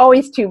was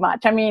always too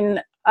much. I mean,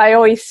 I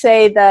always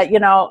say that, you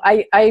know,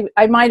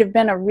 I might have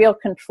been a real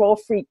control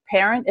freak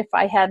parent if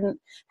I hadn't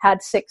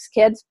had 6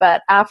 kids,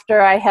 but after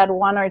I had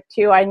 1 or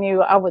 2, I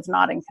knew I was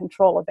not in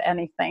control of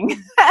anything.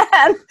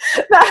 And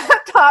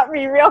that taught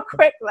me real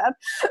quick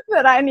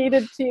that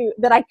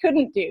I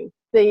couldn't do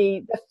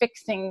the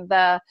fixing,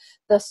 the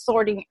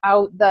sorting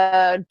out,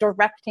 the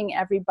directing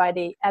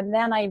everybody. And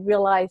then I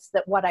realized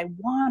that what I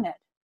wanted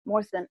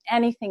more than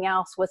anything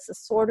else was the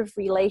sort of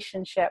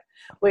relationship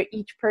where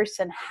each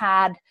person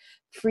had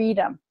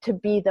freedom to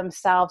be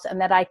themselves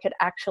and that I could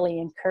actually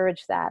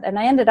encourage that. And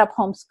I ended up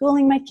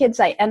homeschooling my kids.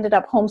 I ended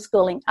up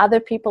homeschooling other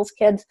people's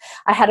kids.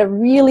 I had a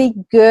really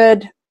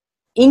good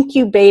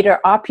incubator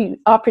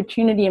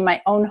opportunity in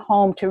my own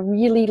home to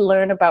really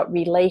learn about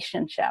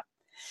relationship.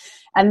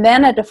 And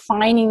then a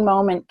defining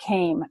moment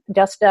came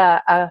just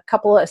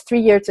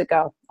 3 years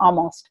ago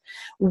almost,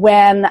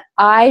 when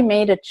I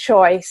made a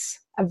choice,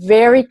 a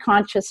very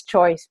conscious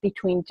choice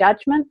between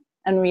judgment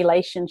and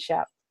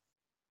relationship.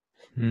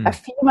 A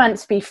few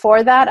months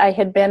before that, I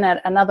had been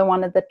at another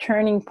one of the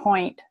Turning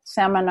Point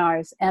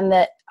seminars, and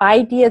the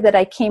idea that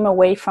I came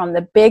away from,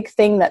 the big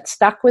thing that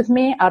stuck with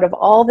me out of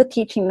all the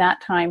teaching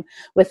that time,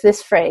 was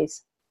this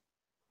phrase: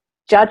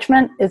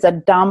 judgment is a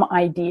dumb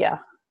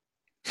idea.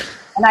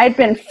 And I'd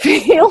been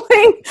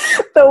feeling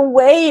the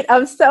weight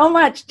of so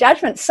much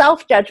judgment,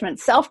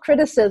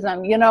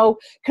 self-criticism, you know,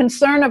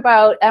 concern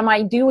about, am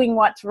I doing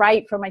what's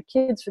right for my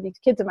kids, for these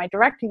kids? Am I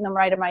directing them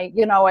right? Am I,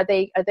 you know, are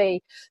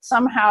they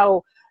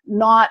somehow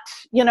not,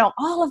 you know,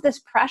 all of this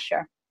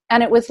pressure.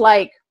 And it was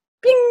like,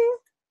 bing,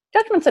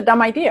 judgment's a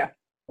dumb idea.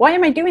 Why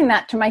am I doing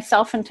that to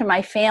myself and to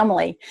my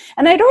family?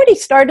 And I'd already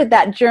started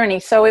that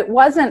journey. So it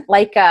wasn't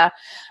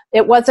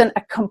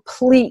a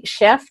complete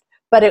shift,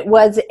 but it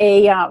was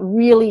a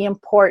really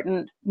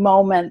important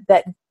moment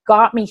that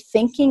got me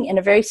thinking in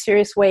a very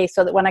serious way,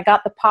 so that when I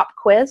got the pop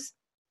quiz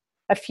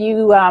a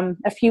few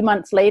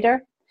months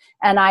later,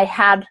 and I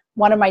had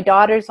one of my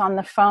daughters on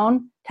the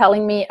phone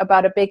telling me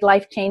about a big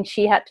life change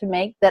she had to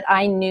make that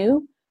I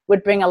knew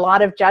would bring a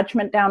lot of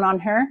judgment down on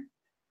her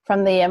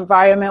from the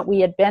environment we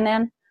had been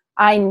in,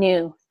 I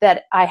knew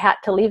that I had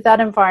to leave that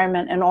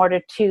environment in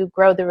order to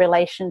grow the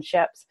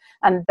relationships.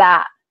 And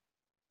that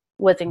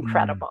was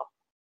incredible.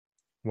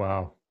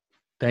 Wow.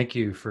 Thank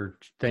you for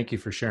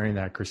sharing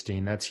that,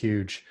 Christine. That's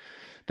huge.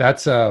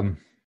 That's kind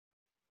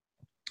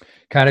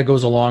of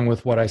goes along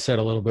with what I said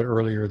a little bit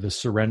earlier, the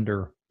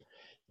surrender,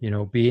 you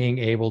know, being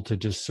able to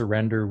just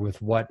surrender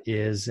with what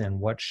is and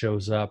what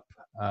shows up.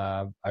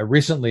 I've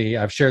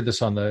shared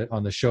this on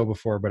the show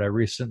before, but I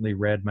recently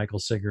read Michael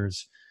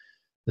Sigur's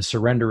The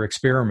Surrender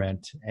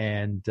Experiment.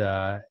 And,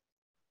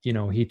 you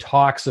know, he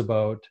talks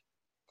about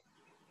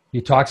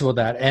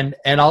that.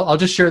 And I'll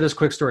just share this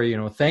quick story, you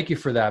know, thank you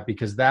for that,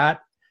 because that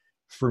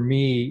for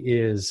me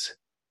is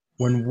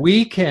when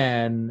we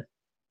can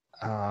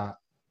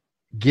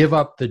give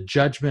up the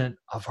judgment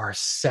of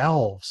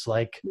ourselves,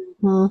 like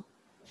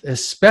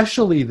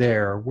especially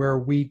there where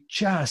we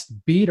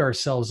just beat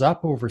ourselves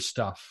up over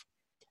stuff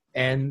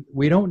and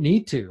we don't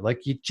need to,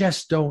 like, you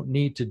just don't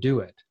need to do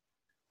it.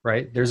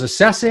 Right? There's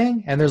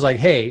assessing and there's like,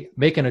 hey,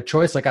 making a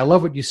choice. Like, I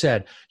love what you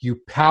said.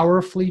 You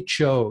powerfully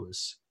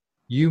chose.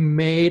 You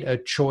made a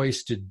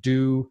choice to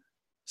do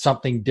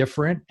something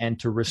different and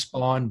to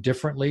respond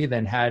differently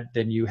than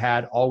you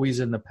had always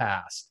in the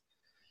past.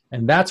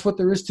 And that's what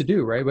there is to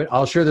do, right? But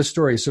I'll share this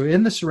story. So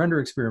in the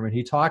Surrender Experiment,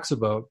 he talks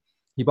about,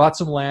 he bought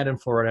some land in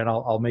Florida, and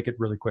I'll make it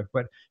really quick,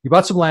 but he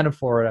bought some land in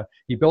Florida.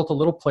 He built a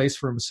little place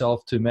for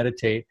himself to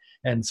meditate,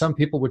 and some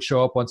people would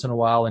show up once in a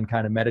while and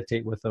kind of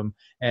meditate with him.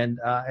 And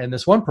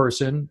this one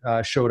person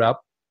showed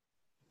up,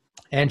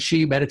 and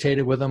she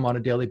meditated with him on a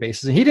daily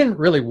basis. And he didn't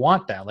really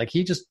want that. Like,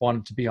 he just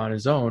wanted to be on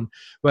his own,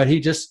 but he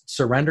just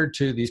surrendered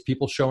to these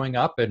people showing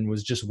up and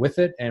was just with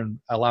it and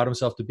allowed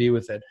himself to be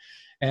with it.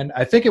 And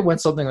I think it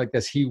went something like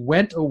this. He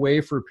went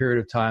away for a period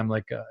of time,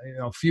 like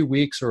a few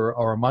weeks or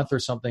a month or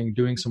something,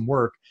 doing some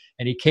work.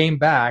 And he came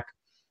back,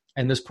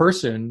 and this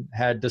person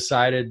had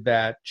decided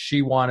that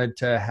she wanted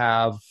to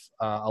have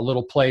a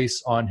little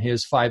place on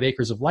his 5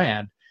 acres of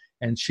land.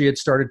 And she had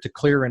started to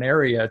clear an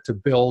area to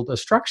build a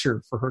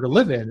structure for her to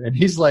live in. And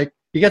he's like,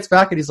 he gets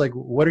back and he's like,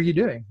 what are you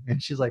doing?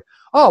 And she's like,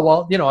 oh,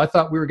 well, I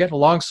thought we were getting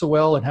along so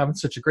well and having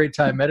such a great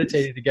time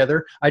meditating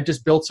together. I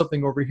just built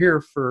something over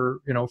here for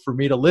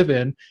me to live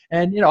in.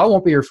 And, I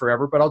won't be here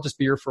forever, but I'll just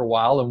be here for a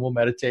while and we'll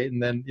meditate,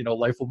 and then,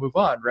 life will move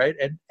on. Right.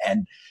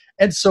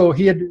 And so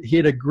he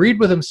had agreed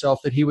with himself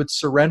that he would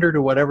surrender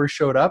to whatever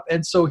showed up.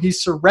 And so he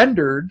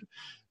surrendered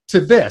to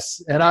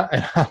this. And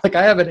I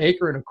have an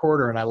acre and a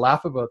quarter, and I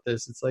laugh about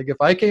this. It's like, if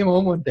I came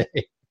home one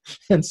day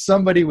and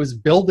somebody was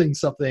building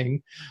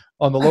something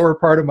on the lower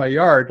part of my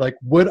yard, like,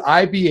 would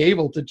I be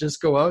able to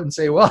just go out and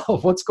say, well,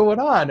 what's going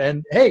on?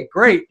 And hey,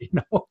 great,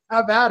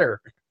 have at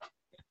her.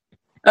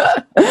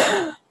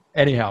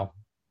 Anyhow.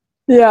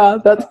 Yeah,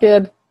 that's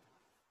good.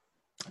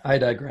 I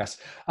digress.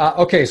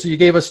 Okay, so you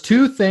gave us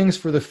 2 things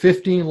for the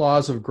 15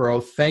 laws of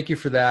growth. Thank you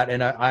for that.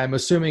 And I'm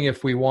assuming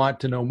if we want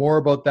to know more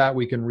about that,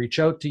 we can reach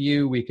out to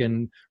you. We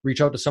can reach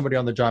out to somebody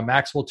on the John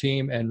Maxwell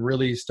team and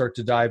really start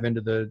to dive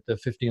into the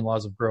 15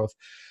 laws of growth.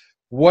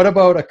 What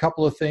about a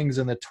couple of things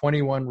in the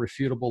 21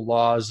 refutable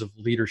laws of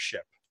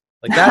leadership?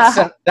 Like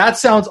that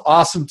sounds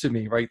awesome to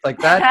me, right? Like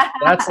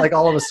that's like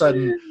all of a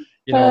sudden,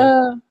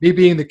 me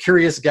being the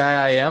curious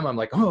guy I am, I'm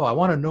like, oh, I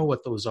want to know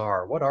what those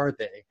are. What are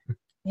they?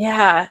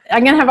 Yeah,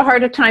 I'm going to have a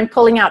harder time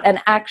pulling out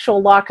an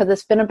actual law because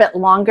it's been a bit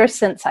longer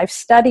since I've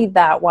studied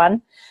that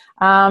one.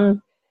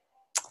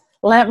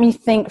 Let me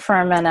think for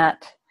a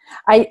minute.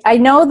 I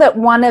know that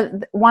one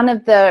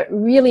of the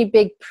really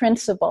big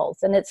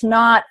principles, and it's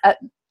not,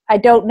 I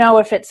don't know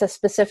if it's a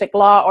specific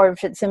law or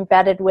if it's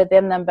embedded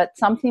within them, but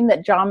something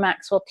that John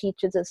Maxwell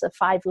teaches is the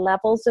 5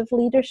 levels of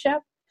leadership.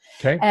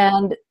 Okay.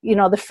 And,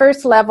 the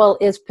first level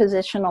is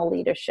positional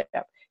leadership.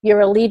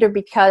 You're a leader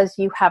because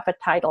you have a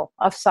title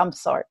of some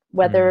sort,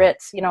 whether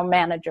it's,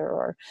 manager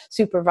or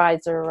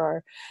supervisor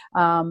or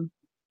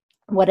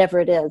whatever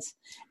it is.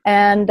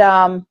 And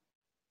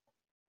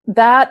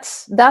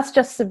that's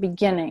just the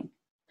beginning.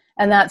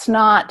 And that's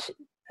not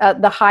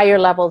the higher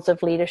levels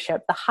of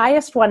leadership. The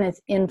highest one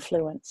is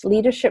influence,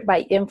 leadership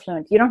by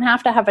influence. You don't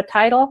have to have a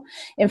title.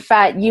 In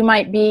fact, you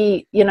might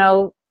be,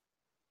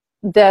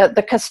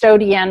 the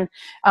custodian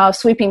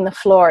sweeping the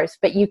floors,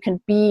 but you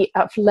can be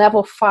a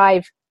level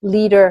 5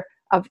 leader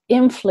of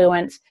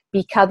influence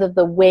because of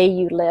the way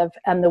you live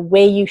and the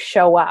way you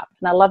show up.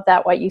 And I love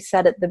that, what you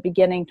said at the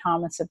beginning,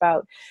 Thomas,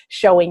 about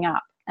showing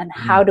up. And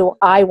how do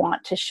I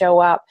want to show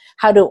up?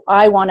 How do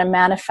I want to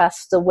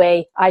manifest the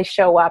way I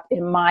show up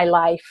in my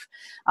life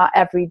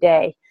every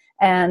day?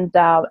 And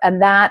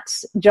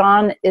that's,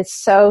 John is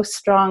so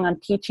strong on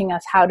teaching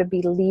us how to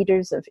be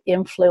leaders of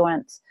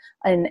influence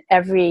in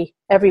every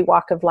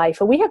walk of life.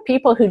 And we have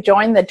people who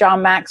join the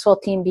John Maxwell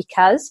team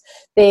because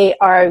they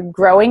are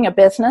growing a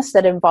business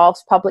that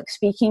involves public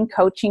speaking,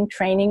 coaching,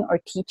 training, or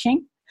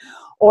teaching,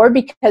 or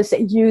because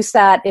they use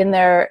that in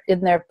their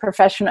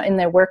professional, in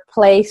their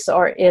workplace,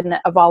 or in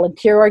a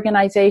volunteer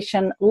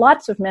organization.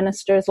 Lots of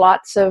ministers,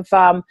 lots of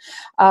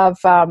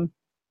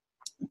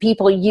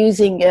people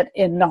using it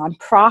in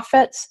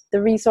nonprofits,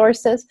 the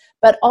resources,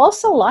 but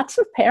also lots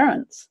of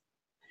parents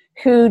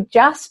who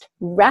just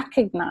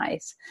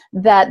recognize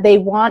that they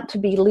want to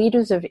be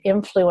leaders of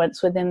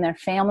influence within their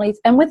families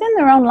and within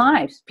their own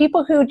lives.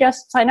 People who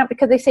just sign up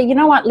because they say, you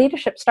know what,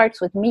 leadership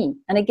starts with me.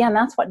 And again,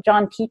 that's what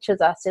John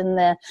teaches us in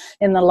the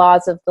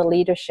laws of the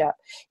leadership,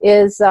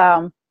 is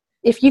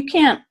if you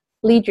can't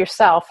lead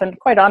yourself, and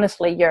quite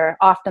honestly, you're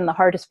often the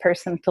hardest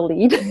person to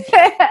lead.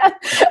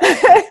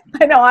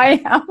 I know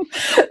I am.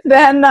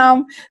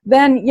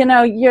 Then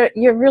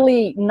you're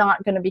really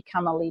not going to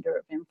become a leader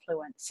of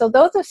influence. So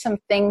those are some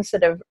things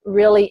that have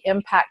really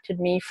impacted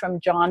me from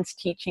John's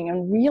teaching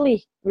and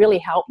really, really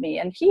helped me.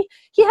 And he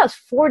has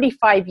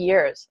 45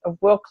 years of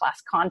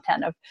world-class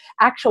content, of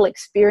actual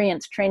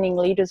experience training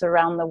leaders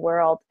around the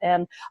world.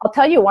 And I'll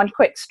tell you one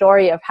quick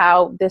story of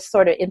how this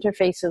sort of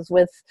interfaces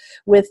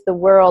with the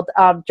world.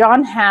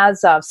 John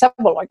has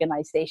several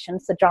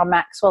organizations, the John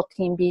Maxwell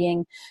team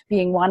being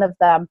one of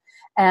them.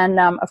 And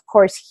of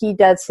course, he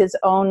does his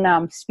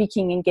own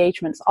speaking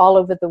engagements all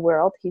over the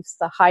world. He's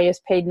the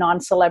highest paid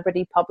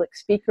non-celebrity public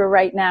speaker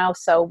right now.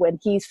 So when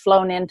he's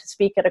flown in to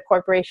speak at a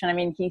corporation, I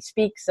mean, he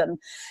speaks and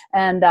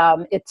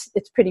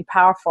it's pretty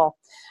powerful.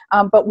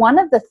 But one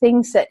of the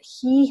things that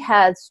he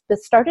has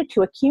started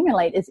to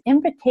accumulate is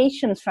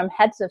invitations from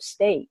heads of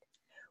state.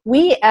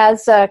 We,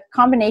 as a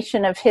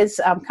combination of his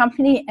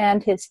company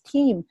and his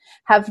team,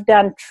 have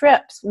done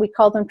trips. We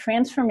call them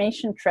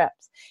transformation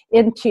trips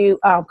into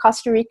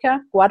Costa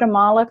Rica,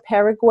 Guatemala,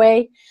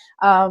 Paraguay.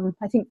 I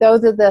think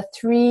those are the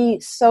 3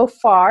 so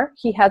far.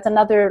 He has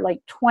another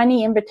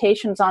 20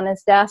 invitations on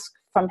his desk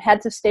from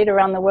heads of state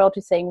around the world who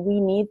are saying, we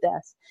need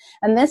this.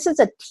 And this is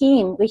a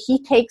team.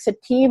 He takes a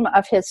team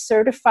of his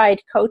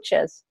certified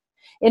coaches,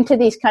 into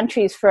these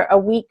countries for a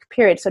week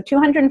period. So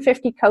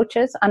 250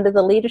 coaches under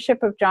the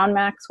leadership of John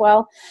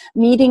Maxwell,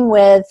 meeting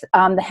with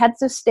the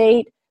heads of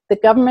state, the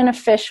government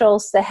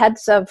officials, the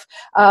heads of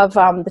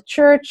the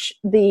church,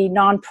 the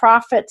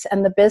nonprofits,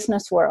 and the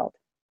business world,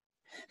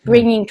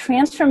 bringing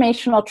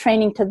transformational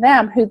training to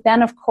them, who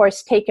then, of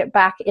course, take it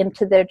back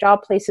into their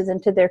job places,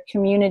 into their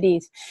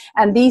communities.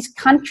 And these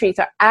countries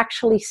are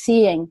actually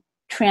seeing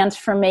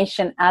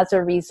transformation as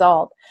a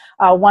result.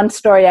 One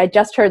story I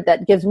just heard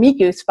that gives me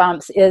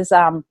goosebumps is,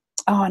 and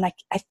I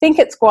think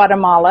it's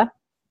Guatemala.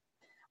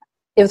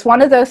 It was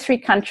one of those 3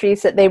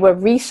 countries that they were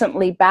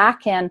recently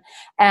back in,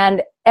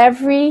 and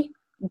every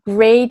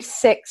grade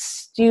 6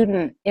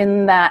 student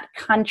in that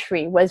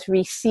country was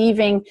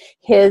receiving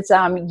his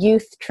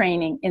youth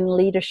training in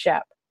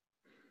leadership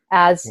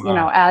as,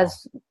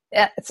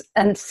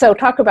 and so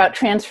talk about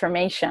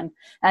transformation.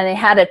 And they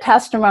had a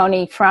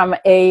testimony from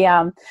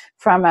a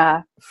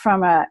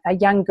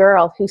young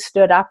girl who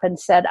stood up and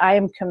said, I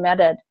am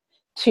committed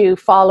to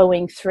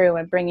following through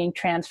and bringing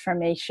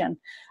transformation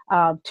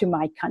to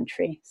my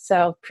country.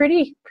 So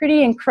pretty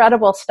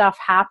incredible stuff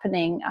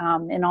happening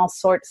in all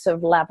sorts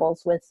of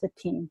levels with the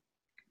team.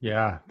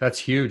 Yeah, that's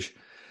huge.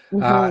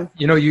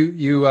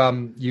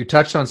 You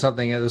touched on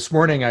something this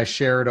morning. I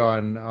shared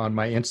on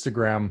my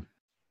Instagram,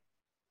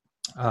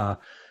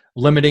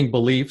 limiting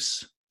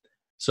beliefs.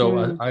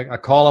 So I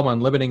call them on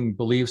limiting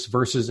beliefs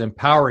versus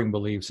empowering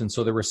beliefs. And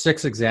so there were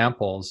 6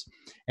 examples,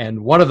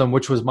 and one of them,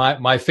 which was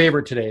my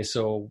favorite today.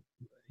 So,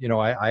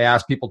 I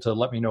asked people to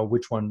let me know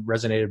which one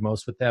resonated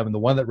most with them. And the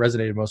one that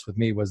resonated most with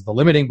me was the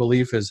limiting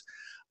belief is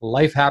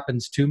life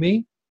happens to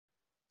me,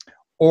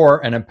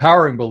 or an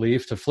empowering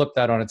belief, to flip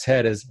that on its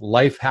head, is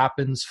life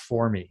happens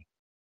for me.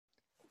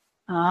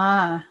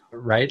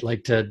 Right.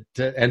 Like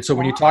and so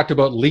when you talked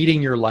about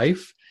leading your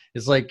life,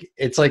 it's like,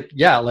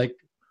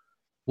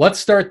 let's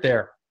start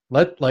there.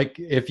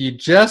 If you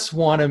just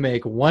want to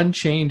make one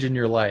change in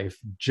your life,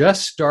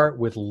 just start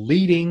with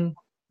leading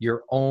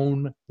your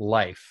own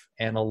life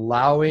and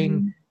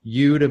allowing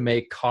you to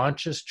make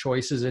conscious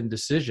choices and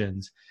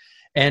decisions.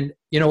 And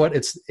you know what?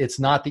 It's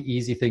not the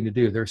easy thing to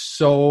do. There's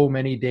so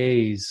many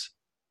days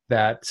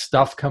that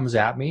stuff comes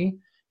at me.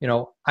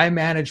 I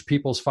manage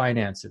people's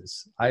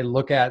finances. I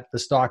look at the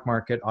stock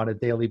market on a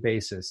daily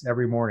basis.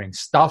 Every morning,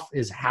 stuff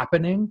is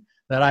happening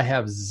that I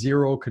have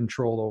zero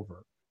control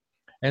over.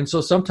 And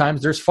so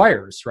sometimes there's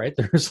fires, right?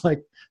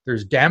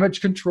 There's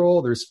damage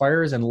control, there's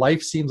fires, and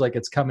life seems like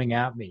it's coming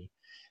at me.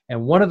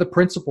 And one of the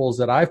principles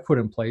that I've put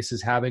in place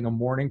is having a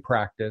morning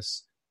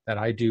practice that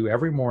I do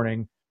every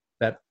morning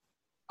that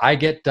I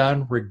get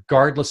done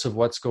regardless of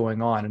what's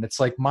going on. And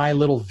it's like my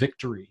little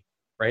victory,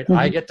 right?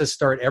 I get to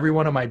start every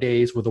one of my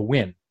days with a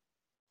win.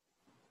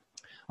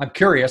 I'm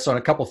curious on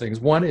a couple things.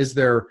 One, is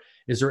there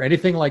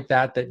anything like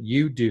that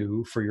you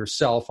do for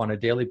yourself on a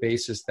daily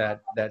basis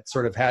that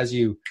sort of has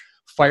you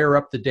fire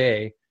up the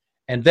day?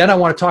 And then I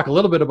want to talk a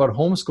little bit about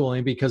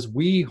homeschooling, because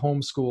we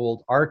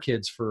homeschooled our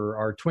kids, for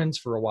our twins,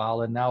 for a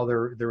while, and now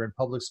they're in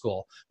public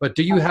school. But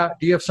do you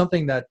have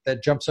something that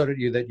jumps out at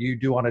you that you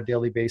do on a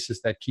daily basis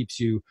that keeps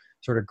you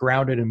sort of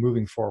grounded and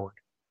moving forward?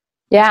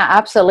 Yeah,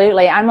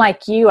 absolutely. I'm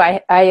like you.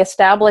 I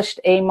established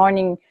a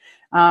morning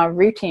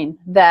routine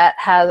that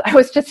I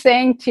was just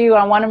saying to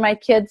one of my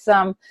kids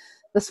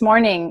this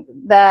morning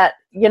that,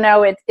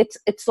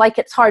 it's like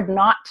it's hard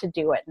not to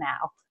do it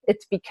now.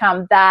 It's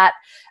become that,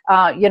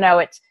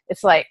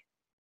 it's like,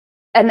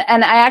 and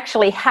I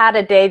actually had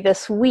a day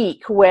this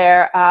week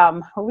where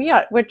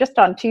we're just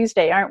on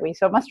Tuesday, aren't we?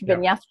 So it must have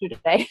been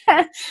yesterday,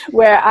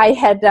 where I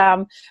had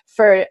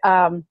for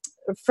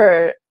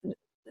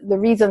the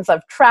reasons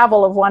of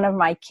travel of one of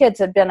my kids,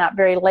 had been up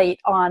very late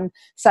on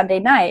Sunday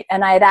night,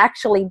 and I had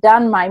actually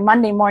done my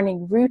Monday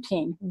morning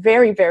routine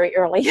very, very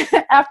early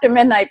after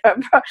midnight, but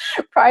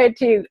prior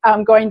to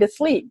going to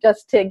sleep,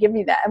 just to give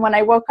me that. And when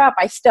I woke up,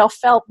 I still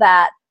felt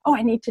that,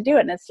 I need to do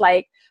it. And it's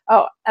like,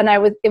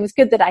 it was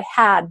good that I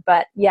had,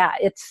 but yeah,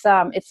 it's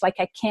like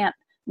I can't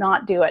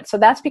not do it. So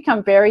that's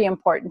become very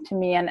important to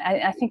me. And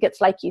I think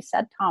it's like you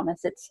said,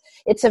 Thomas,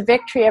 it's a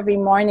victory every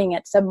morning.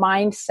 It's a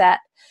mindset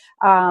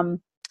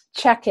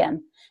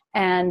check-in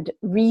and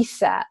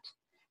reset.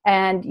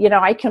 And,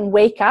 I can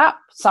wake up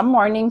some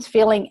mornings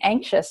feeling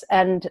anxious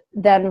and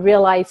then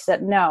realize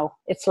that no,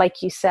 it's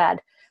like you said,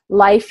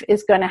 life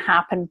is going to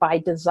happen by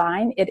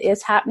design. It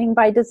is happening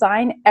by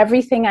design.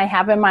 Everything I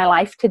have in my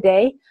life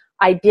today,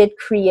 I did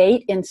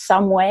create in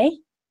some way.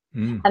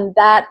 And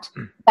that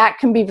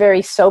can be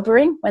very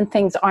sobering when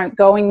things aren't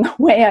going the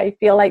way I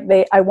feel like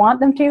I want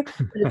them to.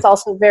 But it's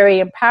also very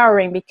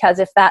empowering, because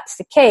if that's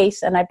the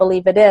case, and I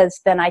believe it is,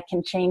 then I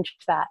can change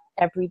that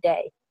every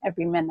day,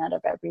 every minute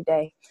of every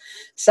day.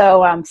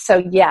 So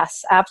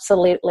yes,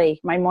 absolutely.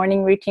 My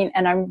morning routine,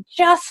 and I'm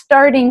just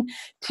starting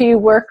to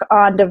work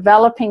on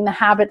developing the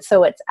habit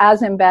so it's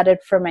as embedded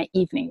for my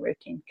evening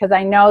routine. Because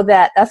I know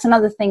that's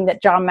another thing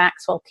that John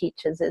Maxwell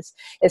teaches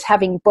is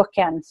having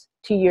bookends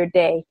to your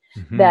day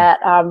that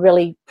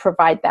really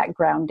provide that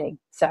grounding.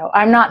 So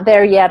I'm not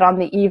there yet on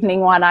the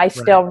evening one. I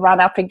still run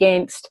up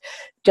against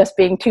just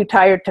being too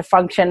tired to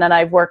function, and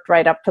I've worked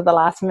right up to the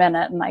last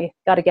minute, and I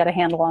got to get a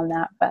handle on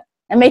that. But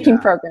I'm making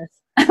progress,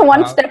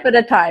 one step at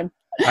a time.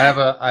 I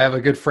have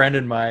a good friend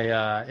in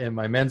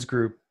my men's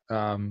group,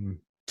 Tim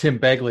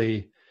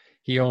Begley.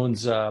 He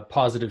owns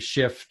Positive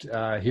Shift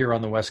here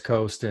on the West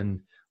Coast and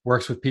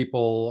works with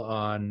people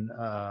on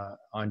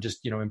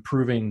just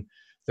improving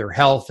their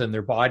health and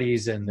their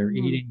bodies and their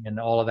eating and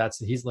all of that.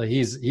 So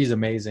he's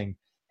amazing.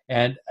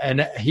 And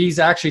he's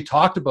actually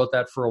talked about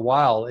that for a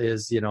while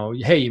is,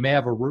 hey, you may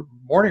have a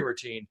morning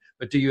routine,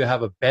 but do you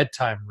have a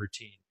bedtime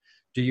routine?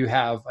 Do you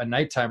have a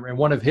nighttime? And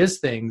one of his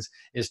things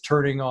is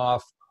turning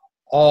off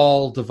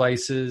all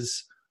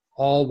devices,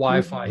 all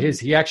Wi-Fi.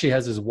 He actually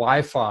has his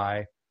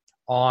Wi-Fi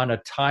on a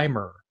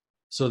timer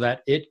so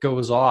that it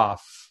goes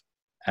off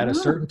at a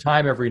certain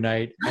time every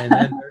night. And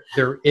then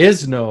there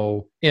is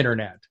no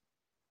internet.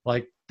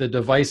 Like the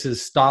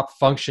devices stop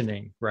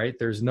functioning, right?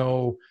 There's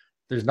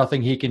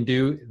nothing he can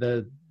do.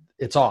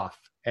 It's off.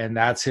 And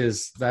that's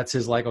his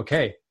like,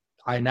 okay,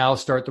 I now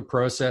start the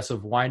process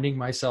of winding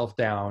myself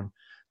down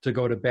to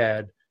go to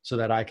bed so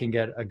that I can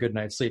get a good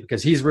night's sleep,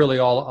 because he's really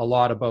a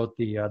lot about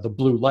the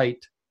blue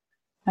light.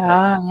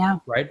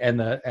 Right. And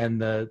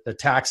the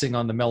taxing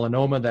on the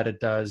melanoma that it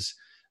does.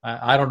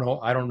 I don't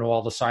know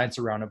all the science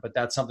around it, but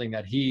that's something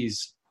that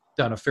he's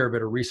done a fair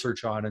bit of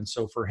research on. And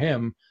so for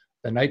him,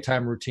 the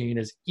nighttime routine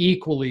is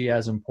equally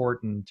as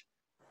important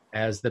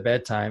as the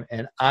bedtime.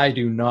 And I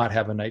do not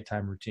have a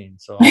nighttime routine.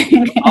 So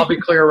I'll be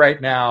clear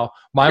right now.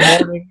 My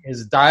morning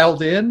is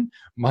dialed in.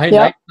 My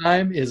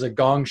nighttime is a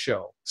gong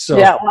show. So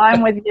yeah, well,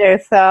 I'm with you.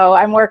 So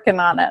I'm working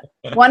on it.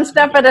 One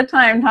step at a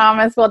time,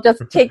 Thomas. We'll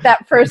just take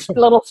that first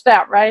little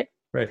step, right?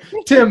 Right.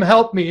 Tim,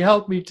 help me,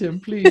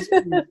 Tim, please.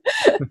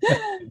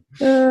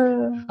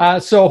 So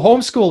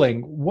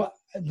homeschooling, what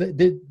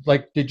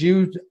did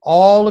you,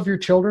 all of your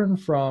children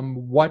from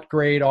what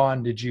grade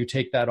on did you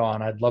take that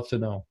on? I'd love to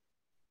know.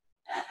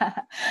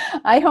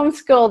 I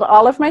homeschooled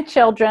all of my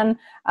children.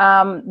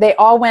 They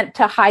all went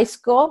to high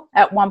school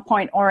at one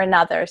point or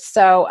another.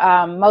 So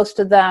most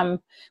of them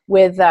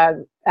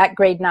at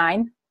grade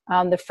 9.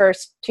 The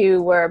first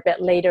 2 were a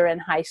bit later in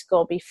high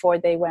school before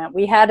they went.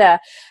 We had a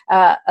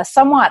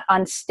somewhat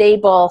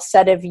unstable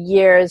set of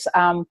years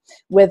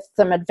with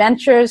some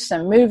adventures,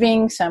 some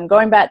moving, some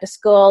going back to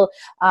school.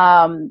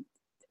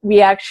 We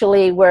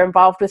actually were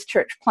involved with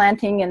church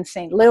planting in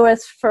St.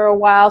 Louis for a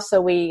while, so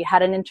we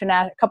had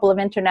a couple of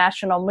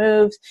international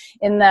moves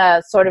in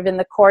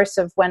the course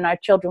of when our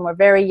children were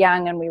very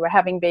young and we were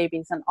having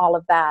babies and all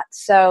of that.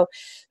 So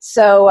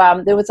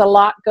there was a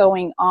lot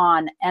going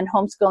on, and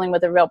homeschooling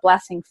was a real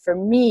blessing for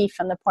me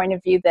from the point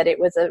of view that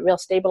it was a real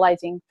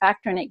stabilizing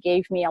factor, and it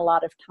gave me a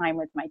lot of time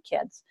with my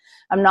kids.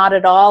 I'm not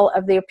at all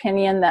of the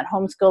opinion that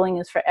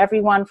homeschooling is for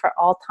everyone for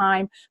all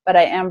time, but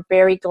I am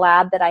very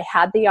glad that I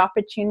had the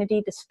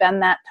opportunity to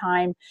spend that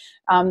time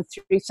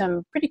through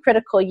some pretty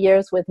critical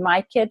years with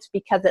my kids,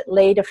 because it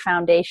laid a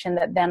foundation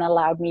that then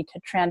allowed me to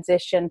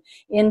transition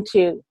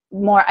into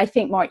more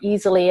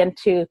easily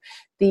into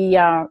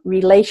the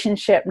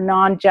relationship,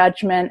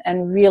 non-judgment,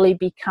 and really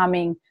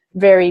becoming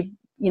very,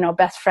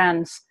 best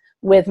friends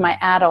with my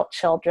adult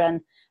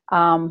children.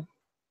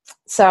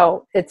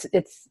 So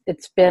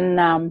it's been,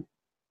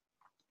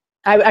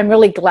 I'm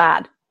really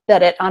glad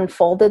that it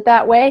unfolded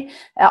that way.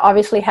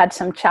 Obviously had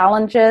some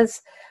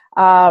challenges.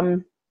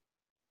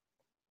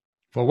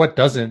 Well, what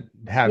doesn't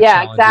have?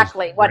 Yeah,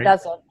 exactly. What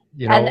doesn't?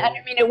 And I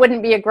mean, it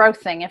wouldn't be a growth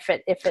thing if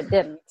it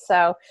didn't.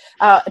 So,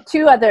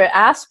 2 other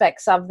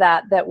aspects of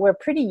that were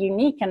pretty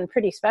unique and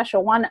pretty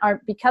special. One,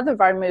 because of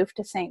our move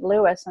to St.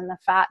 Louis and the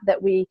fact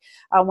that we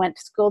went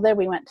to school there,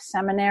 we went to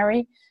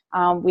seminary.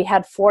 We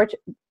had 4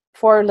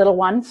 little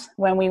ones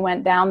when we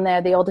went down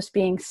there, the oldest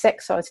being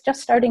 6. So I was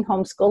just starting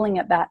homeschooling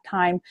at that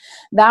time.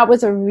 That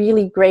was a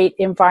really great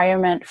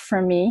environment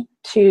for me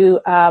to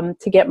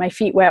get my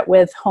feet wet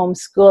with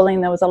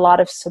homeschooling. There was a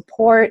lot of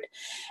support.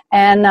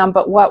 And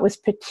but what was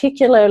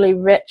particularly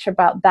rich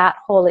about that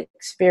whole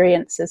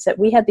experience is that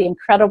we had the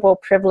incredible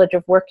privilege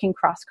of working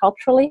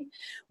cross-culturally.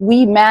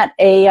 We met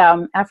a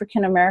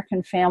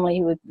African-American family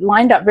who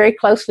lined up very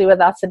closely with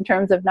us in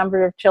terms of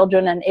number of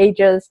children and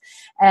ages.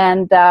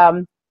 And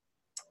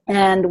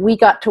we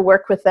got to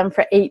work with them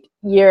for 8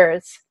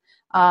 years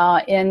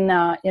in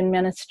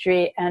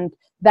ministry. And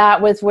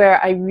that was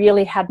where I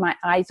really had my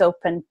eyes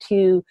open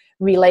to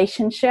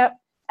relationship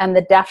and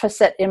the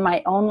deficit in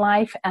my own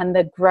life and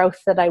the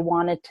growth that I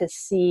wanted to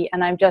see.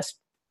 And I'm just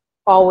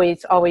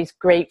always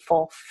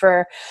grateful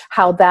for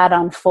how that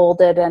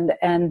unfolded. And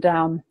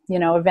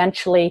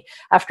eventually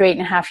after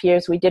 8.5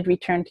 years, we did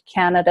return to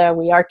Canada.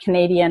 We are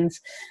Canadians,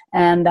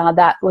 and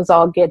that was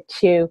all good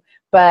too.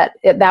 But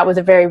that was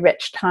a very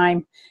rich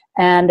time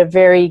and a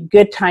very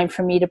good time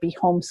for me to be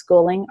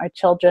homeschooling our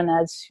children,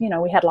 as,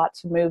 we had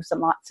lots of moves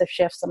and lots of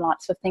shifts and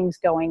lots of things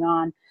going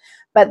on.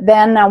 But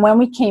then when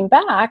we came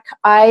back,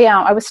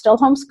 I was still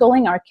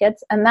homeschooling our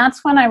kids. And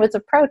that's when I was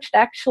approached.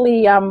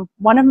 Actually,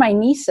 one of my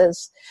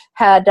nieces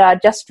had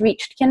just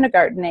reached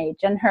kindergarten age,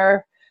 and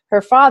her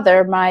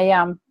father,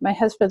 my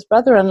husband's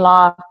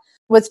brother-in-law,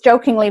 was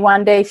jokingly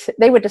one day,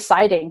 they were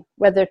deciding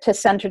whether to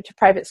send her to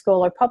private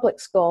school or public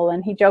school.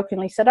 And he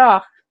jokingly said,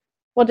 "Oh,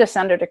 we'll just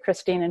send her to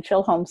Christine and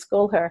she'll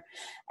homeschool her."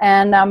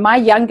 And my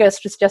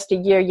youngest was just a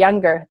year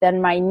younger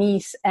than my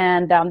niece.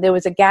 And there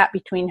was a gap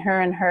between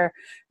her and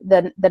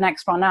the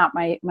next one up,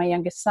 my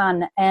youngest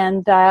son.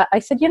 And I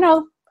said,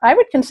 I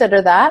would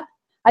consider that.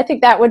 I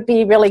think that would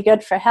be really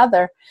good for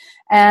Heather.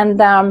 And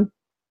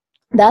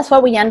that's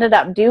what we ended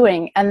up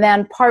doing. And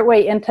then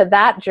partway into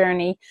that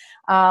journey,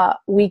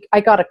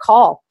 I got a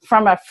call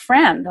from a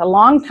friend, a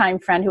longtime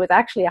friend who was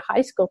actually a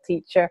high school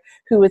teacher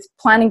who was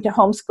planning to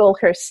homeschool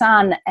her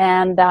son.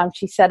 And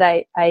she said,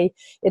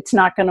 it's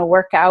not going to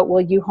work out. Will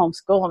you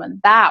homeschool him?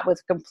 And that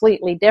was a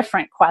completely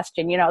different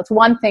question. It's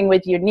one thing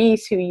with your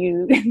niece who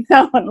you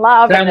know and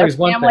love, Family's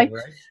and their family, one thing,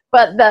 right?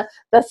 But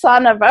the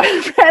son of a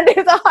friend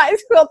who's a high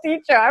school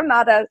teacher, I'm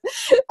not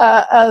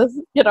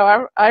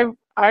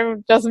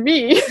I'm just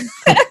me.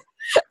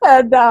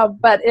 And,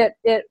 but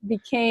it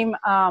became,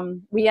 I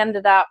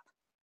ended up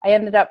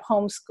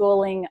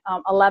homeschooling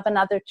 11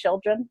 other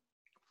children.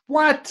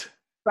 What?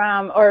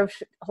 11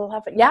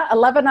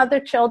 other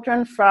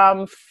children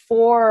from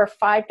 4 or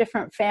 5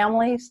 different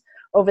families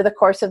over the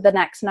course of the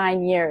next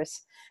 9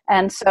 years.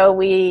 And so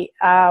we,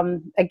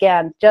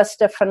 again,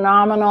 just a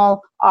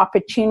phenomenal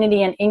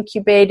opportunity and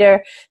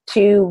incubator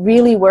to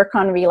really work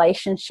on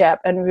relationship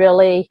and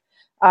really,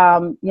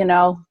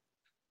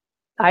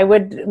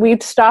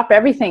 we'd stop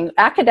everything.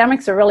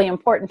 Academics are really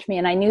important to me,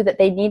 and I knew that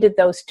they needed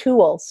those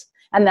tools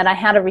and that I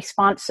had a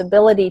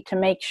responsibility to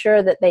make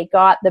sure that they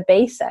got the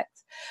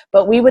basics.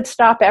 But we would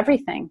stop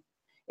everything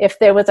if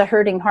there was a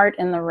hurting heart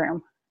in the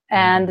room.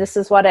 And this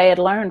is what I had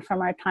learned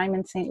from our time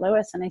in St.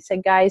 Louis. And I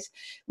said, guys,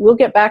 we'll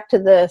get back to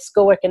the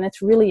schoolwork, and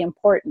it's really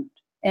important.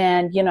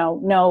 And,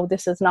 no,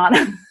 this is not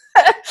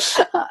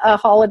a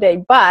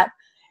holiday, but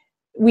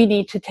we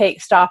need to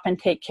stop and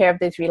take care of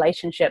these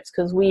relationships,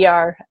 because we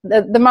are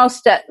the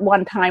most at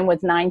one time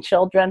was 9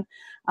 children,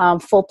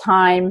 full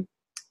time,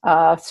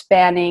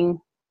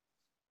 spanning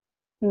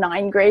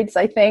 9 grades,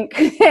 I think.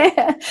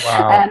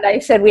 Wow. And I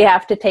said, we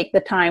have to take the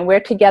time. We're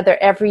together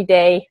every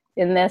day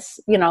in this,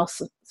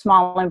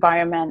 small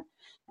environment.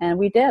 And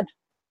we did.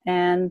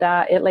 And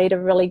it laid a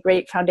really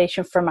great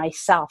foundation for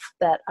myself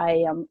that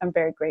I'm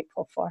very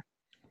grateful for.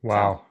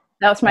 Wow. So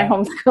that was my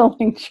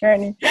homeschooling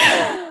journey.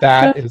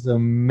 That is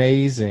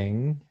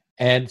amazing.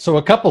 And so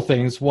a couple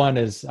things. One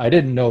is, I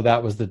didn't know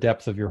that was the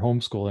depth of your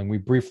homeschooling. We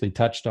briefly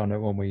touched on it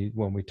when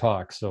we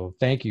talked. So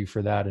thank you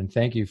for that. And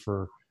thank you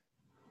for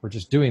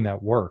just doing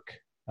that work.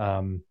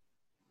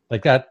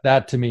 Like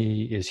that to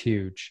me is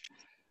huge.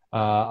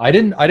 I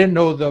didn't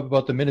know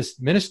about the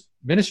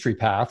ministry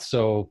path.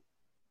 So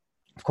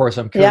of course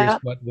I'm curious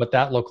what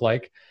that looked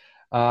like.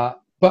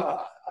 But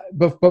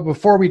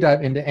before we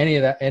dive into any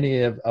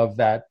of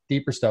that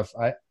deeper stuff,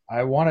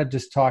 I want to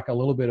just talk a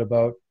little bit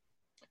about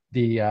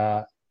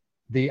the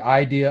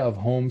idea of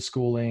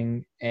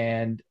homeschooling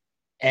and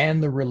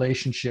the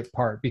relationship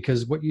part,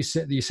 because what you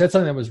said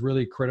something that was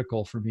really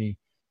critical for me.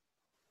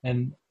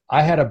 And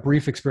I had a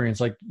brief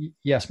experience. Like,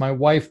 yes, my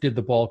wife did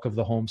the bulk of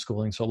the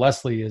homeschooling, so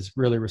Leslie is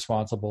really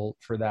responsible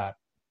for that.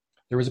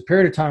 There was a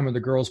period of time when the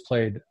girls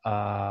played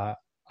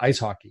ice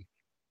hockey.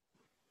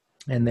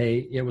 And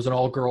it was an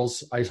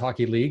all-girls ice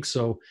hockey league.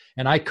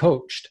 And I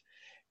coached.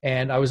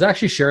 And I was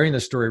actually sharing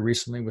this story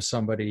recently with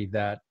somebody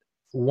that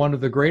one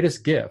of the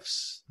greatest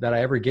gifts that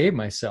I ever gave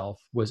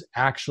myself was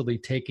actually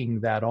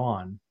taking that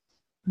on,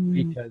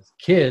 because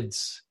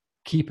kids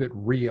keep it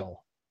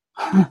real,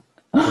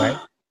 right?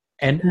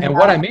 And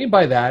what I mean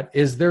by that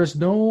is there's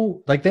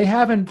no, like, they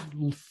haven't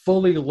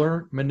fully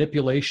learned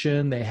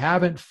manipulation. They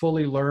haven't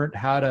fully learned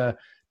how to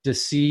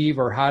deceive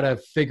or how to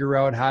figure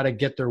out how to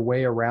get their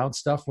way around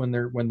stuff when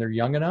they're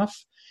young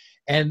enough.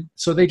 And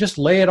so they just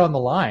lay it on the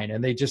line,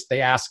 and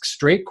they ask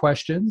straight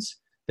questions.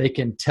 They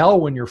can tell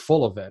when you're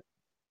full of it.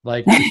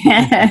 Like,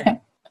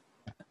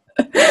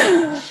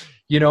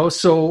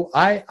 so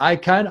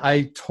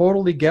I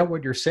totally get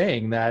what you're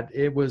saying, that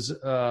it was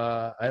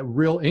a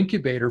real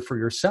incubator for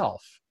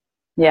yourself.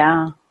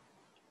 Yeah.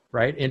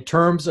 Right. In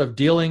terms of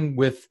dealing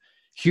with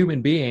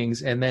human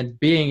beings and then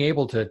being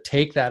able to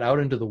take that out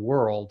into the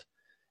world.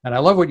 And I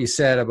love what you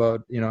said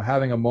about,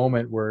 having a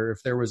moment where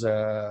if there was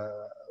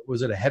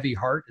was it a heavy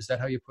heart? Is that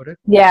how you put it?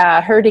 Yeah.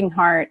 A hurting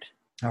heart.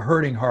 A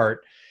hurting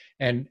heart,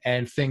 and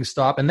things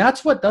stop. And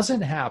that's what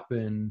doesn't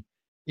happen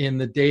in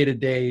the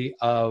day-to-day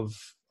of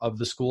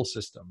the school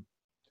system,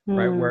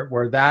 right?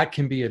 Where that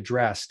can be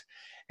addressed.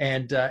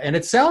 And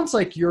it sounds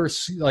like your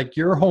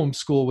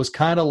homeschool was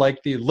kind of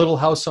like the Little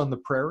House on the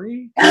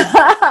Prairie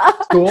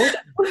school.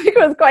 It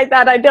was quite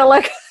that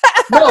idyllic.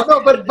 No,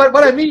 but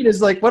what I mean is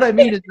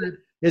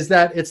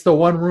that it's the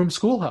one-room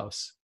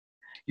schoolhouse.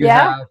 You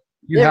have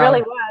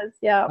really was.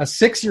 Yeah, a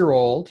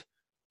 6-year-old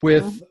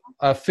with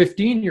a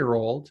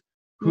 15-year-old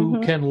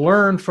who can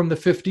learn from the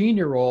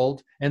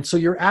 15-year-old, and so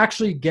you're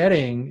actually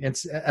getting,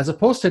 as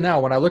opposed to now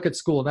when I look at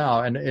school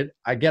now, and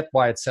I get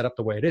why it's set up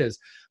the way it is.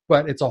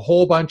 But it's a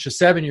whole bunch of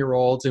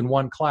 7-year-olds in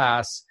one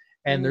class,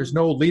 and there's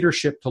no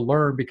leadership to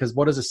learn, because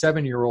what is a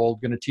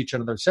 7-year-old going to teach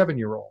another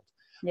 7-year-old?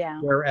 Yeah.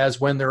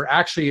 Whereas when they're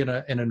actually in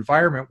an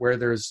environment where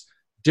there's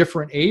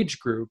different age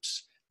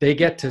groups, they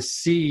get to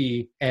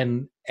see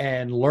and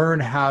learn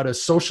how to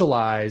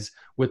socialize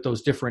with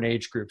those different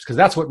age groups. Because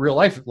that's what real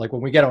life, like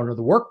when we get out into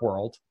the work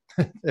world,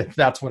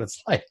 that's what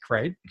it's like,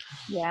 right?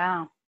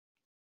 Yeah,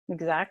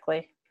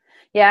 exactly.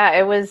 Yeah,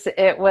 it was,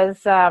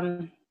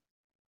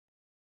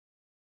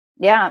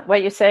 yeah,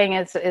 what you're saying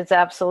is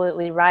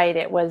absolutely right.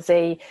 It was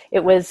a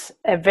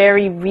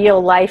very real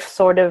life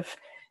sort of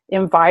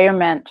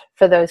environment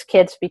for those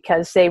kids,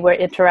 because they were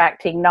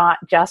interacting not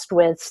just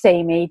with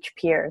same age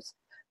peers,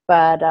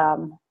 but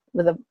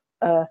with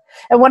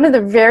and one of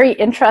the very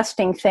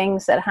interesting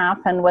things that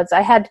happened was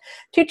I had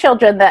two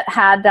children that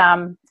had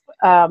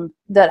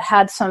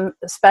some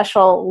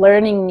special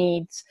learning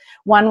needs.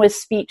 One was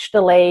speech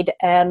delayed,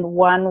 and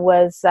one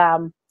was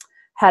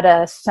had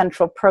a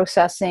central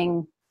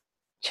processing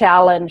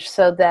challenge,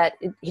 so that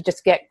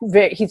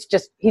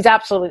he's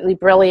absolutely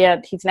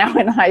brilliant. He's now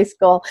in high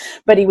school,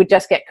 but he would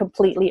just get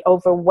completely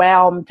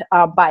overwhelmed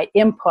by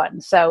input.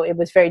 And so it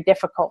was very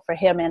difficult for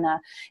him in a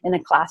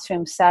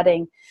classroom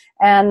setting.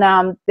 And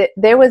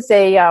there was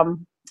they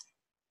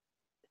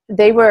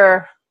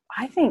were,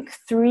 I think,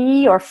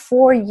 3 or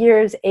 4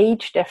 years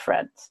age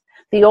difference.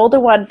 The older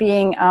one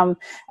being a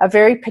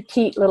very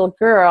petite little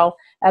girl,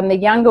 and the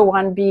younger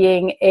one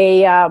being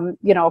a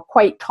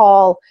quite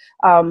tall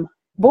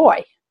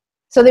boy.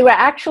 So they were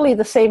actually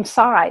the same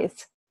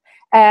size,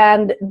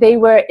 and they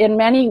were in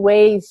many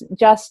ways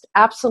just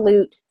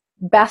absolute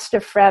best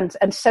of friends,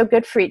 and so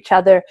good for each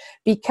other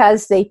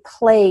because they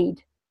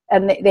played,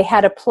 and they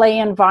had a play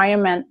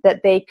environment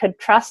that they could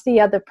trust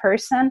the other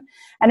person.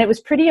 And it was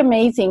pretty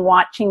amazing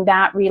watching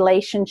that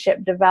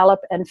relationship develop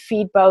and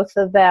feed both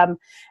of them,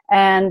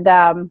 and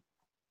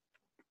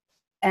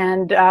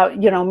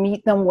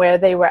meet them where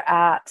they were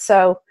at.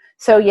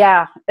 So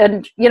yeah,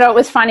 and it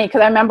was funny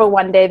because I remember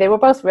one day they were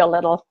both real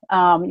little,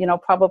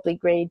 probably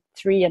grade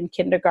 3 in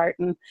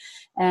kindergarten,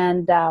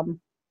 and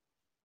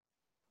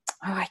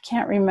I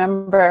can't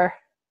remember.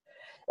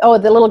 Oh,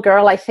 the little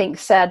girl, I think,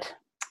 said,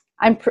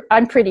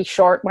 "I'm pretty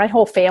short. My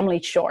whole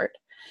family's short,"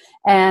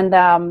 and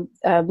the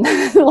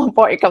little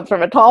boy, who comes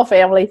from a tall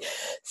family,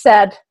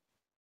 said,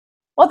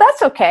 "Well,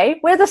 that's okay.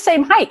 We're the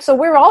same height, so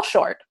we're all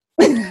short."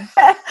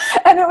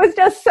 And it was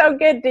just so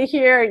good to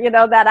hear,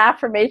 that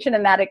affirmation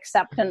and that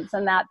acceptance,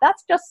 and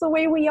that's just the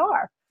way we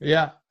are.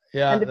 Yeah.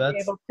 And to be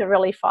able to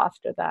really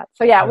foster that.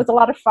 So yeah, it was a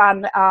lot of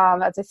fun.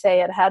 As I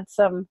say, it had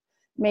some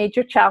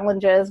major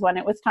challenges. When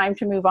it was time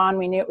to move on,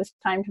 we knew it was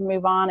time to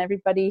move on.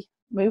 Everybody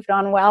moved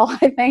on well,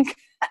 I think.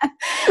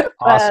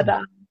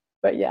 Awesome.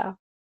 But yeah.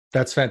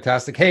 That's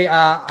fantastic. Hey,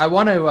 I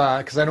want to,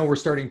 because I know we're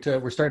starting to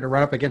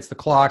run up against the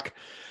clock.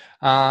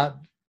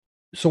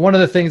 So one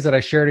of the things that I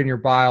shared in your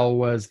bio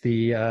was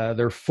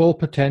their full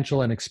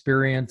potential and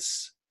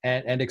experience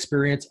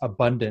experience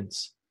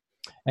abundance.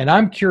 And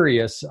I'm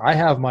curious, I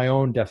have my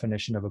own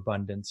definition of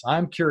abundance.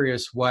 I'm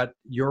curious what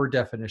your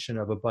definition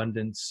of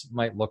abundance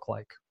might look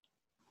like.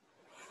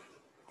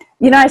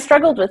 I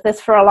struggled with this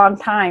for a long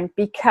time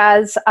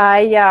because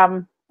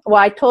I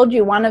told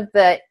you one of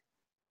the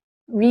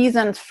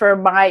reasons for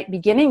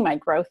beginning my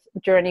growth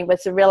journey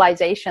was the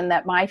realization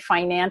that my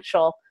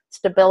financial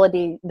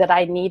stability that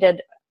I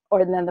needed,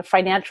 or then the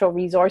financial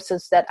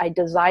resources that I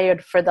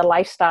desired for the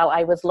lifestyle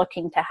I was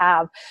looking to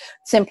have,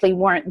 simply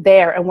weren't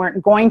there and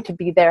weren't going to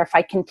be there if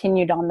I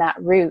continued on that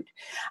route.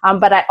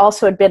 But I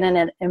also had been in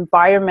an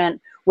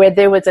environment where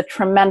there was a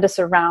tremendous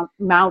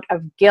amount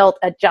of guilt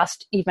at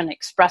just even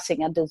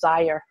expressing a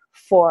desire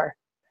for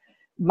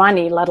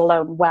money, let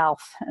alone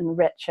wealth and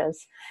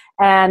riches.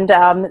 And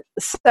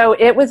so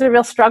it was a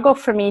real struggle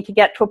for me to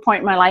get to a point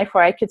in my life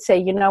where I could say,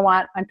 you know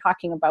what, I'm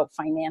talking about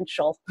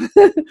financial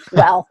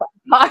wealth.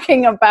 I'm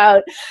talking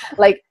about,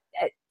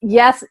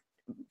 yes,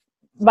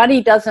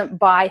 money doesn't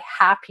buy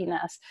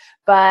happiness,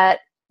 but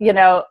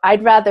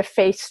I'd rather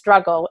face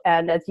struggle.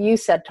 And as you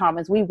said,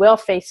 Thomas, we will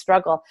face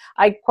struggle.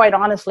 I quite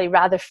honestly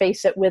rather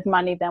face it with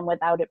money than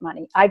without it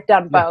money. I've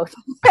done both.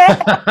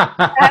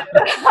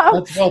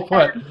 That's well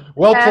put.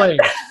 Well played.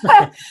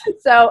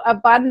 So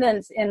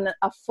abundance in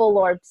a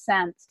full-orbed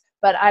sense,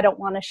 but I don't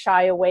want to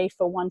shy away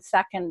for 1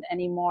 second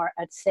anymore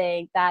at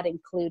saying that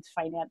includes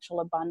financial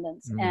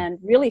abundance. And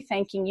really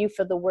thanking you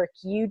for the work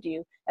you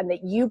do and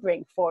that you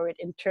bring forward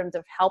in terms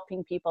of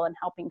helping people and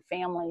helping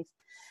families.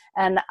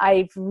 And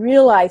I've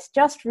realized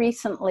just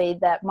recently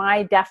that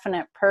my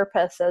definite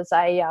purpose, as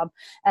I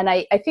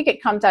think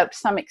it comes out to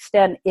some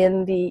extent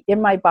in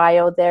my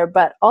bio there,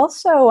 but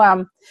also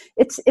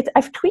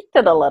I've tweaked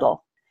it a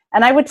little,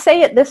 and I would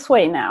say it this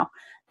way now,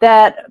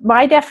 that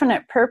my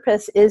definite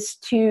purpose is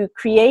to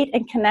create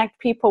and connect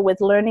people with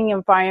learning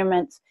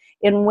environments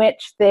in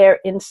which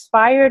they're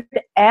inspired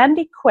and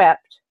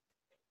equipped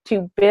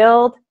to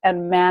build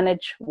and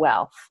manage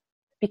wealth.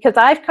 Because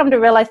I've come to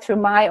realize through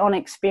my own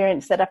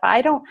experience that if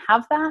I don't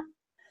have that,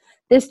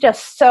 there's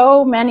just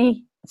what's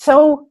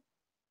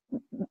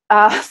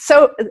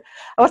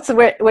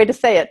the way to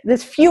say it?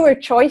 There's fewer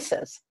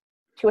choices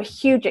to a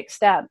huge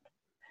extent.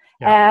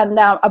 Yeah. And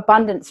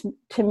abundance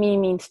to me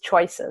means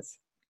choices.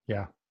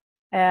 Yeah.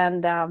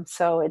 And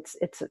so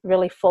it's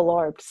really full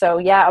orbed. So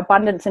yeah,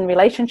 abundance in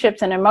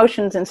relationships and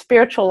emotions and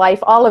spiritual life,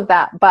 all of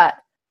that. But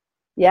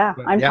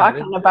I'm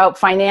talking about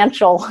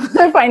financial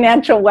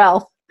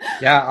wealth.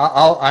 Yeah,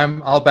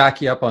 I'll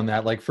back you up on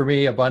that. Like for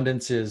me,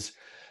 abundance is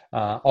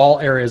all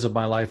areas of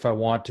my life. I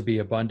want to be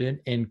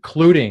abundant,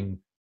 including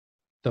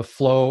the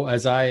flow.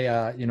 As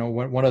I,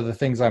 one of the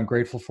things I'm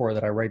grateful for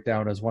that I write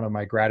down as one of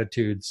my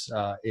gratitudes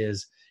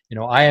is,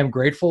 I am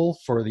grateful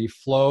for the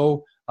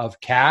flow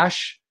of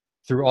cash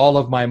through all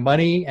of my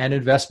money and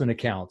investment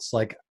accounts.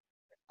 Like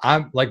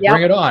I'm like,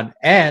 bring it on.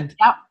 And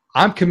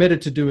I'm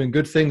committed to doing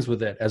good things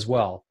with it as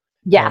well.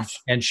 Yes.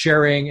 And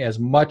sharing as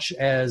much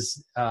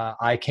as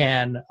I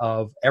can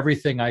of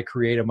everything I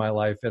create in my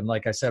life. And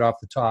like I said off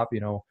the top,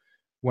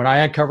 when I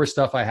uncover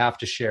stuff, I have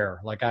to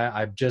share. Like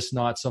I'm just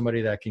not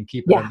somebody that can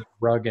keep it on the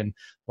rug and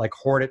like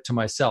hoard it to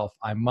myself.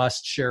 I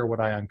must share what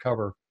I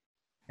uncover.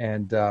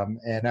 And I'm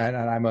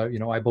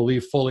I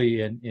believe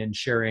fully in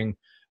sharing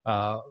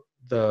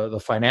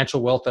the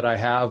financial wealth that I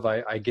have.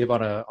 I give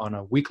on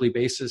a weekly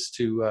basis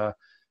to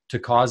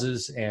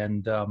causes,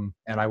 and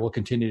I will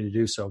continue to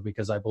do so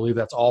because I believe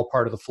that's all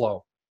part of the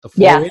flow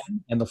in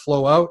and the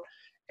flow out.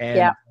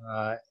 And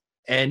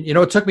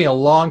it took me a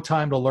long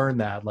time to learn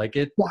that. Like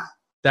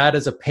that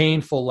is a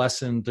painful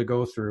lesson to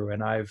go through.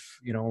 And I've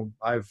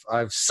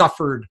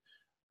suffered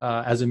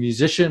as a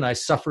musician. I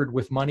suffered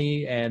with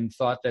money and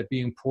thought that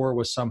being poor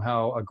was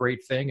somehow a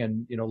great thing.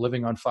 And,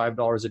 living on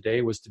 $5 a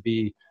day was to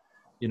be,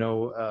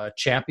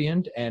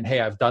 championed. And hey,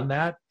 I've done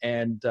that.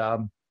 And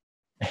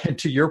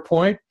to your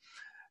point,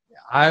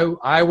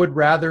 I would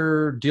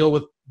rather deal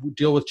with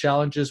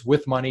challenges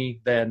with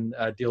money than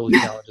deal with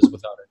challenges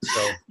without it.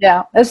 So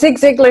yeah, as Zig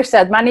Ziglar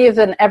said, money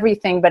isn't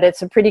everything, but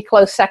it's a pretty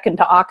close second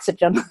to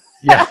oxygen.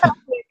 Yeah, when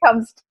it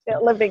comes to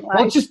living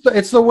life. Well,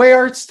 it's the way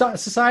our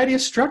society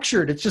is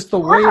structured. It's just the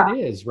way it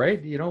is,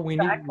 right? We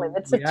exactly. need.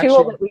 It's a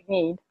tool that we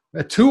need.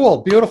 A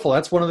tool, beautiful.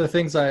 That's one of the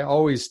things I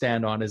always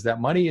stand on, is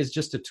that money is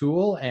just a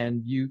tool,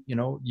 and you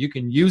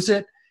can use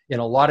it in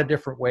a lot of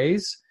different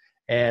ways.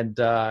 And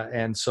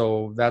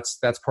so that's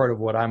part of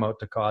what I'm out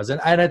to cause.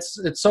 And it's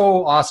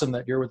so awesome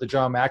that you're with the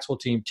John Maxwell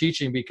team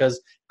teaching,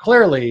 because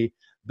clearly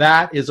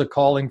that is a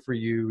calling for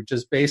you,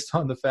 just based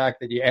on the fact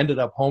that you ended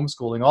up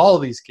homeschooling all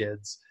of these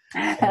kids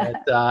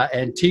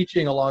and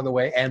teaching along the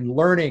way and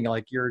learning.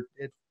 Like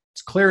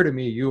it's clear to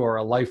me you are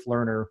a life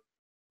learner,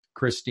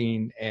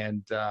 Christine.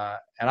 And I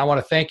want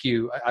to thank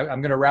you.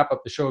 I'm going to wrap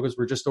up the show because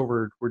we're just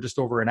over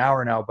an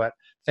hour now, but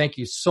thank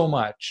you so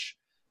much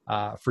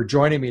for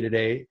joining me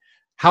today.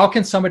 How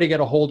can somebody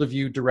get a hold of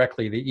you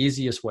directly, the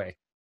easiest way?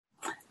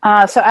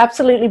 So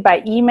absolutely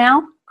by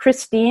email,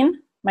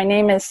 Christine. My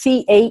name is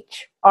CHRISTINE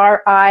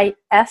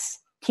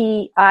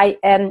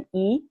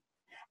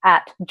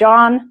at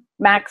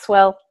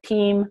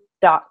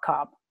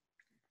johnmaxwellteam.com.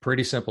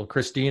 Pretty simple.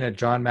 Christine at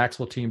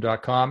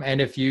johnmaxwellteam.com.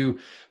 And if you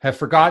have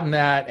forgotten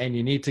that and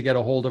you need to get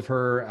a hold of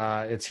her,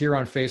 it's here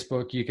on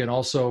Facebook. You can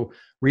also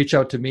reach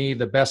out to me.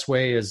 The best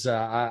way is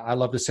I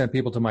love to send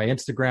people to my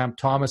Instagram,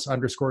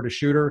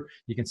 Thomas_TheShooter.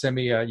 You can send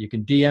me, you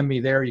can DM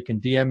me there. You can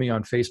DM me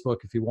on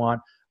Facebook if you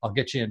want. I'll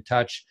get you in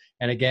touch.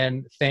 And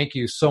again, thank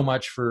you so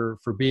much for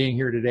being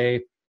here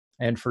today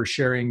and for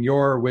sharing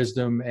your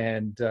wisdom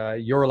and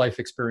your life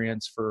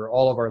experience for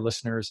all of our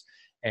listeners.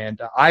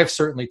 And I've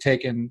certainly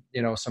taken,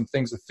 some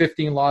things, the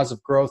 15 laws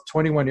of growth,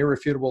 21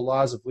 irrefutable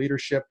laws of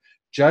leadership.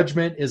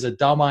 Judgment is a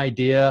dumb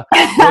idea.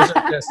 Those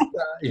are just,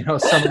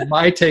 some of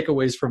my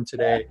takeaways from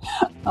today.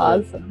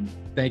 Awesome.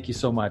 Thank you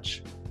so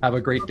much. Have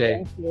a great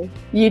day. Thank you.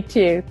 You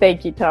too.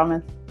 Thank you,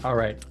 Thomas. All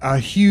right. A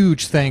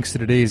huge thanks to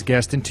today's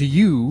guest and to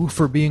you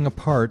for being a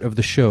part of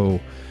the show.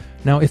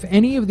 Now, if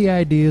any of the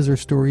ideas or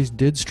stories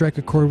did strike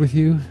a chord with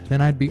you, then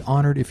I'd be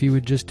honored if you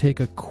would just take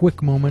a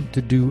quick moment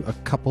to do a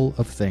couple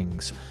of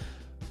things.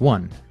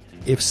 1,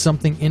 if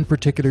something in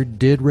particular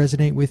did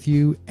resonate with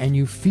you and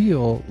you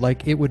feel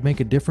like it would make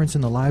a difference in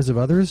the lives of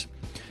others,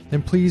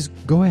 then please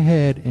go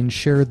ahead and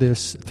share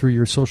this through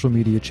your social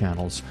media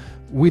channels.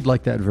 We'd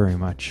like that very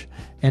much.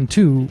 And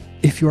 2,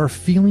 if you are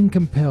feeling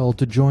compelled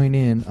to join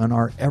in on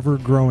our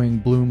ever-growing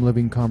Bloom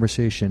Living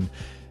conversation,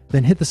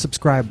 then hit the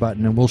subscribe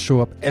button and we'll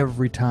show up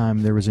every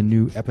time there is a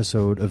new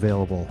episode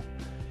available.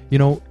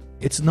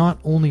 It's not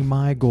only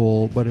my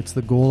goal, but it's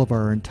the goal of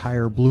our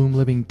entire Bloom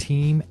Living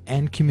team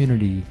and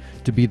community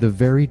to be the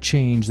very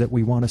change that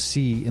we want to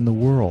see in the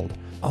world.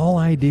 All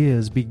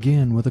ideas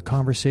begin with a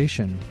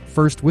conversation,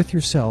 first with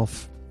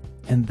yourself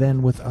and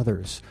then with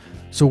others.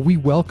 So we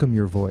welcome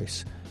your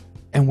voice,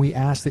 and we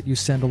ask that you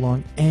send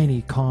along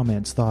any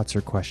comments, thoughts,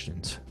 or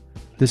questions.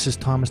 This is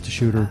Thomas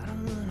DeShooter,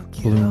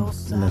 Bloom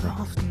Living.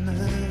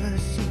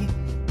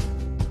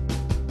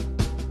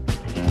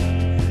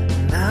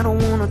 I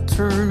don't want to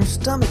turn your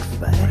stomach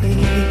fast.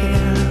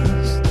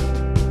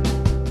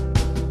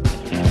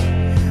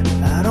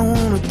 I don't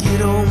want to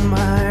get all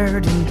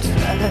mired in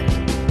tight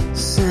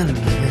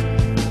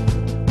sentiment.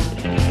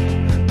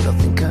 But I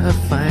think I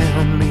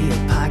found me a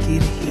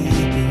pocket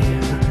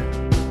here.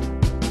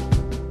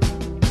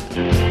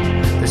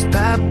 There's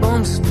pipe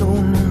on the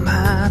stone